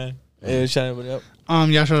 Thank you, man. Hey, shout everybody up.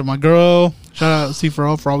 Yeah, shout out my girl. Shout out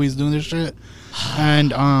C4O for always doing this shit. And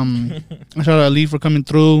shout out Lee for coming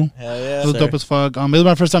through. Hell It yeah. was dope as fuck. It was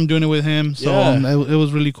my first time doing it with him, so Yeah. it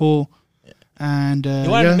was really cool. And He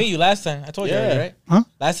wanted yeah. to meet you last time. I told you Yeah. already, right? Huh?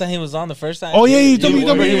 Last time he was on the first time. Oh, yeah, you told me- He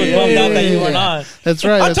was bummed out that you weren't on. That's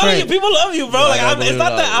right. I'm That's telling right. you, people love you, bro. Yeah, Like, I it's believe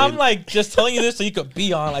not it. that I'm like just telling you this so you could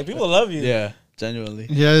be on. Like, people love you. Yeah. Genuinely.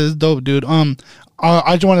 Yeah, it's dope, dude.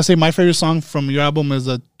 I just want to say my favorite song from your album is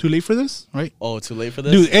 "Too Late for This," right? Oh, too late for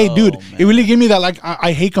this, Dude, hey, Oh, dude, man. it really gave me that like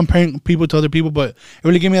I hate comparing people to other people, but it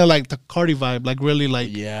really gave me that like the Cardi vibe, like really like,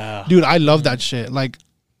 Yeah. dude, I love that shit, like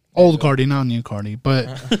old Cardi, not new Cardi, but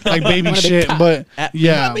like baby shit, but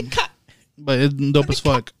yeah, but it's dope as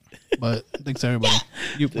fuck. But thanks everybody.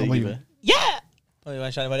 You, what Thank about you, you? man. Oh, you want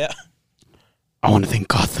to shout anybody out? I want to thank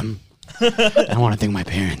Gotham. I want to thank my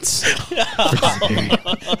parents for disappearing,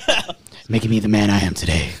 making me the man I am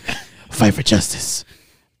today. Fight for justice.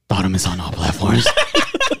 Bottom is on all platforms.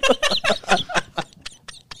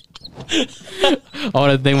 I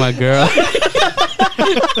want to thank my girl.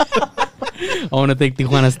 I want to thank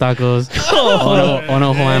Tijuana's Tacos. I want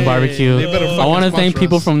to Hawaiian Barbecue. They better I fucking want to thank sponsor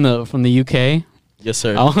people us. from the UK. Yes,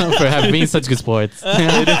 sir. I want for having being such good sports.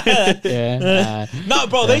 Yeah. No,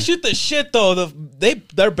 bro, they shoot the shit though.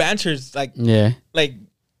 Their banter's like Yeah.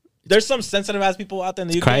 there's some sensitive ass people out there in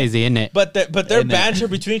the UK. Crazy, isn't it? But their Isn't it? banter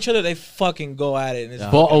between each other, they fucking go at it. And it's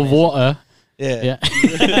Bottle of water. yeah.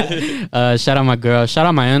 Yeah. Shout out my girl. Shout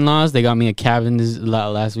out my in-laws. They got me a cabin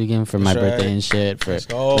last weekend for my That's right. birthday and shit. For Let's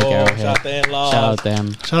go. Lake Arrowhead. Shout out the in-laws. Shout out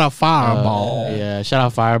them. Shout out Fireball. Yeah, shout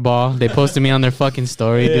out Fireball. They posted me on their fucking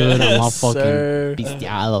story, dude. I'm all fucking sir.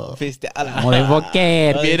 pistialo. Motherfucker.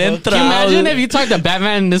 Motherfucker. Bien Can you imagine if you talk to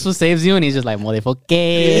Batman and this one saves you and he's just like, motherfucker.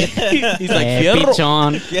 He's like, fierro.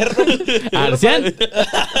 Pichon. Al 100.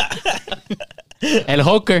 El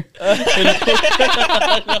Hooker.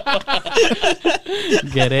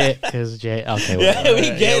 Get it? Because Jay. Okay, Yeah, well. we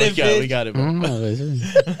get it, bitch. We got it, bro.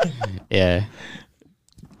 Yeah.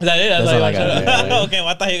 Is that it? That's all I got, yeah. Okay, well,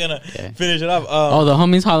 I thought you were gonna Yeah. finish it up. Oh, the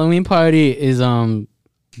homies Halloween party is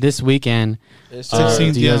this weekend. it's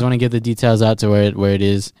 16th, Do you guys yeah. want to get the details out to where it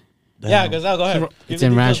is? yeah, Gazelle, go ahead. It's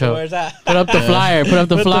Give in me details of Rancho. Where's that? Put up the flyer. Put up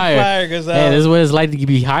the Put flyer. Gazelle. Hey, this is what it's like to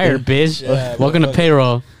be hired, bitch. Yeah, Welcome to motherfucker.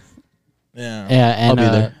 payroll. Yeah. Yeah, and I'll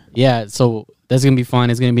be there. yeah, so that's gonna be fun.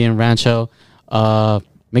 It's gonna be in Rancho.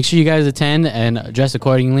 Make sure you guys attend and dress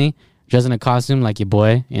accordingly. Dress in a costume like your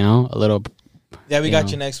boy. You know, a little. Yeah, we you got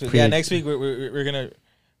know, you next week. pre- Yeah, next week we're gonna,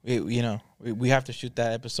 we have to shoot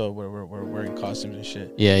that episode where we're wearing costumes and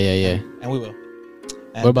shit, Yeah. and we will.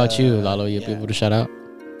 And, What about you, Lalo? You yeah. people to shout out?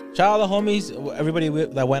 Shout out the homies, everybody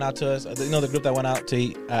that went out to us. You know the group that went out to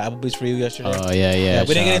eat Applebee's for you yesterday. Oh yeah. We didn't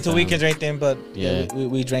get shout out into to weekends or anything, but Yeah.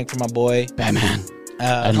 we drank for my boy. Batman.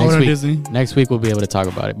 And I went next to week, Disney. next week we'll be able to talk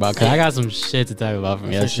about it, because I got some shit to talk about from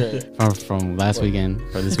For yesterday, from last weekend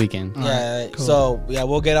for this weekend. Yeah, cool. so yeah,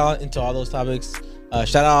 we'll get on into all those topics.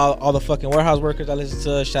 Shout out all the fucking warehouse workers that listen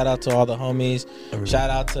to us. Shout out to all the homies. Shout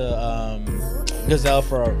out to Gazelle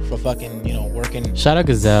for fucking working Shout out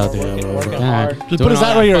Gazelle, dude. Working God. hard. Just Doing put his all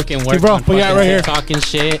hat that right here. fucking Hey, work bro, on put your hat fucking right here. Talking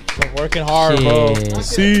shit. working hard, bro. Shit.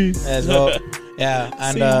 See. As well. Yeah,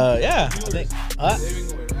 and yeah, I think.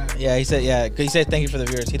 Yeah, he said 'cause he said thank you for the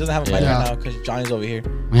viewers. He doesn't have a mic Yeah. right now because Johnny's over here.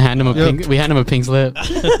 We hand him a Yep. pink. We hand him a pink slip.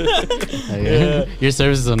 Your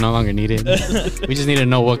services are no longer needed. We just need to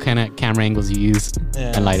know what kind of camera angles you use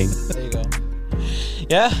Yeah. and lighting. There you go.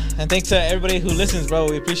 Yeah, and thanks to everybody who listens, bro.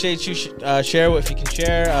 We appreciate you. Share if you can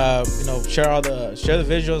share. Share the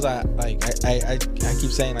visuals. I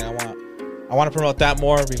keep saying like I want to promote that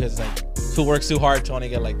more because like who works too hard to only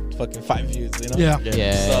get like fucking 5 views, you know? Yeah.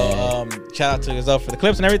 Yeah. So shout out to Gazelle for the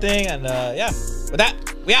clips and everything, and yeah. With that,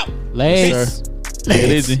 we out. Late. Take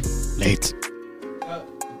it easy. Late.